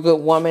super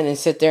good woman and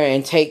sit there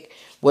and take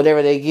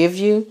whatever they give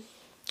you.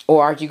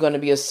 Or are you going to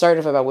be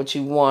assertive about what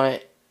you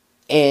want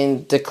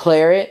and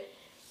declare it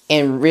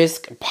and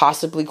risk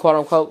possibly, quote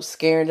unquote,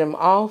 scaring them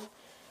off?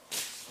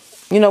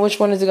 Which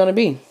one is it going to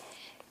be?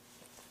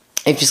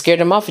 If you scare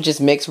them off, it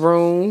just makes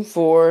room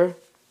for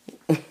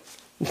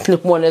the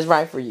one that's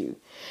right for you.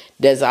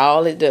 That's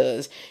all it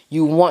does.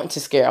 You want to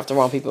scare off the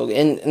wrong people.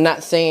 And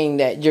not saying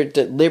that you're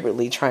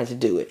deliberately trying to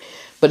do it.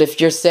 But if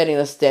you're setting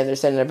a standard,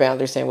 setting a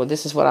boundary, saying, well,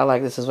 this is what I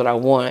like, this is what I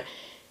want,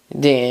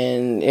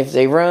 then if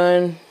they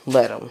run,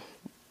 let them.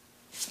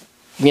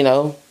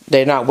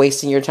 They're not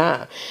wasting your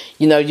time.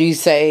 You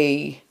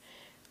say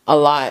a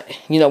lot,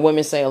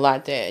 women say a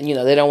lot that,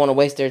 they don't want to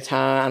waste their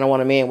time. I don't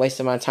want a man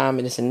wasting my time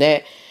and this and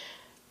that.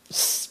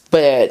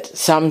 But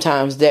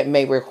sometimes that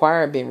may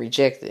require being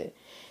rejected.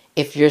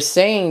 If you're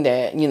saying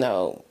that, I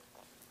don't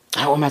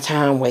want my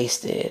time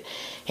wasted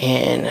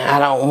and I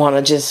don't want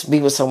to just be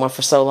with someone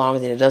for so long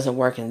and then it doesn't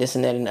work and this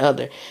and that and the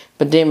other.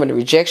 But then when the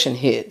rejection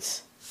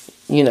hits,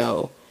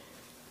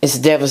 it's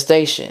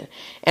devastation.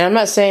 And I'm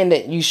not saying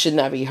that you should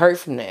not be hurt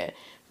from that,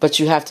 but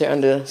you have to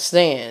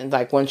understand,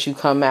 like, once you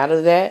come out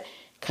of that,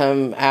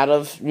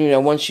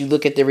 once you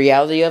look at the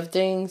reality of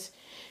things,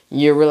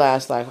 you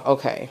realize, like,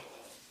 okay,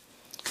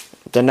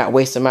 they're not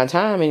wasting my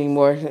time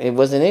anymore. It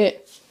wasn't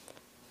it.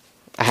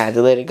 I had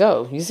to let it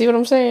go. You see what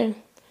I'm saying?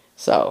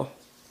 So,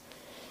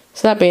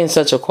 stop being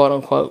such a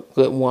quote-unquote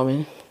good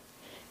woman.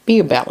 Be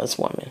a balanced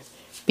woman.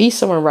 Be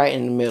someone right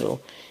in the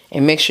middle.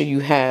 And make sure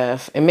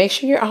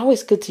you're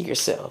always good to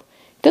yourself.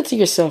 Good to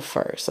yourself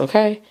first,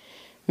 okay?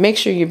 Make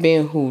sure you're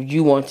being who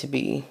you want to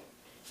be.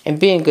 And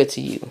being good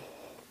to you.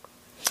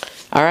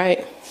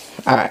 Alright?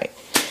 Alright.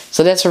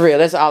 So that's for real.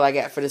 That's all I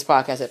got for this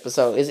podcast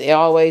episode. As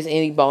always,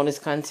 any bonus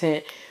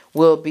content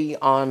will be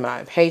on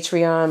my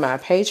Patreon. My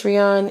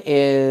Patreon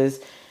is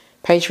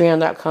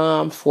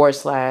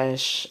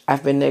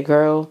patreon.com/I've Been That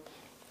Girl.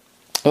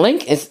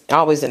 Link is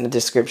always in the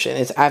description.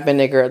 It's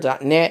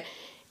I'veBeenThatGirl.net.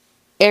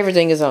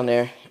 Everything is on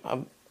there.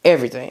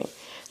 Everything.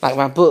 Like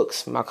my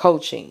books, my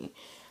coaching,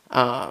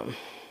 my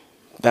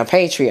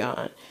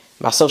Patreon,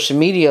 my social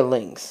media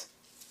links,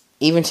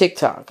 even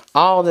TikTok.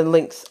 All the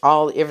links,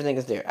 everything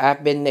is there.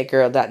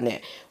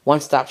 I'veBeenThatGirl.net.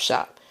 One-stop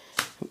shop.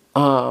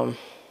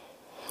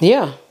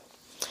 Yeah.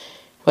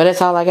 Well,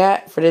 that's all I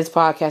got for this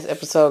podcast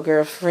episode,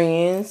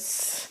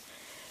 girlfriends.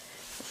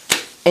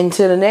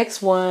 Until the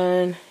next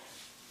one.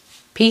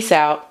 Peace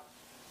out.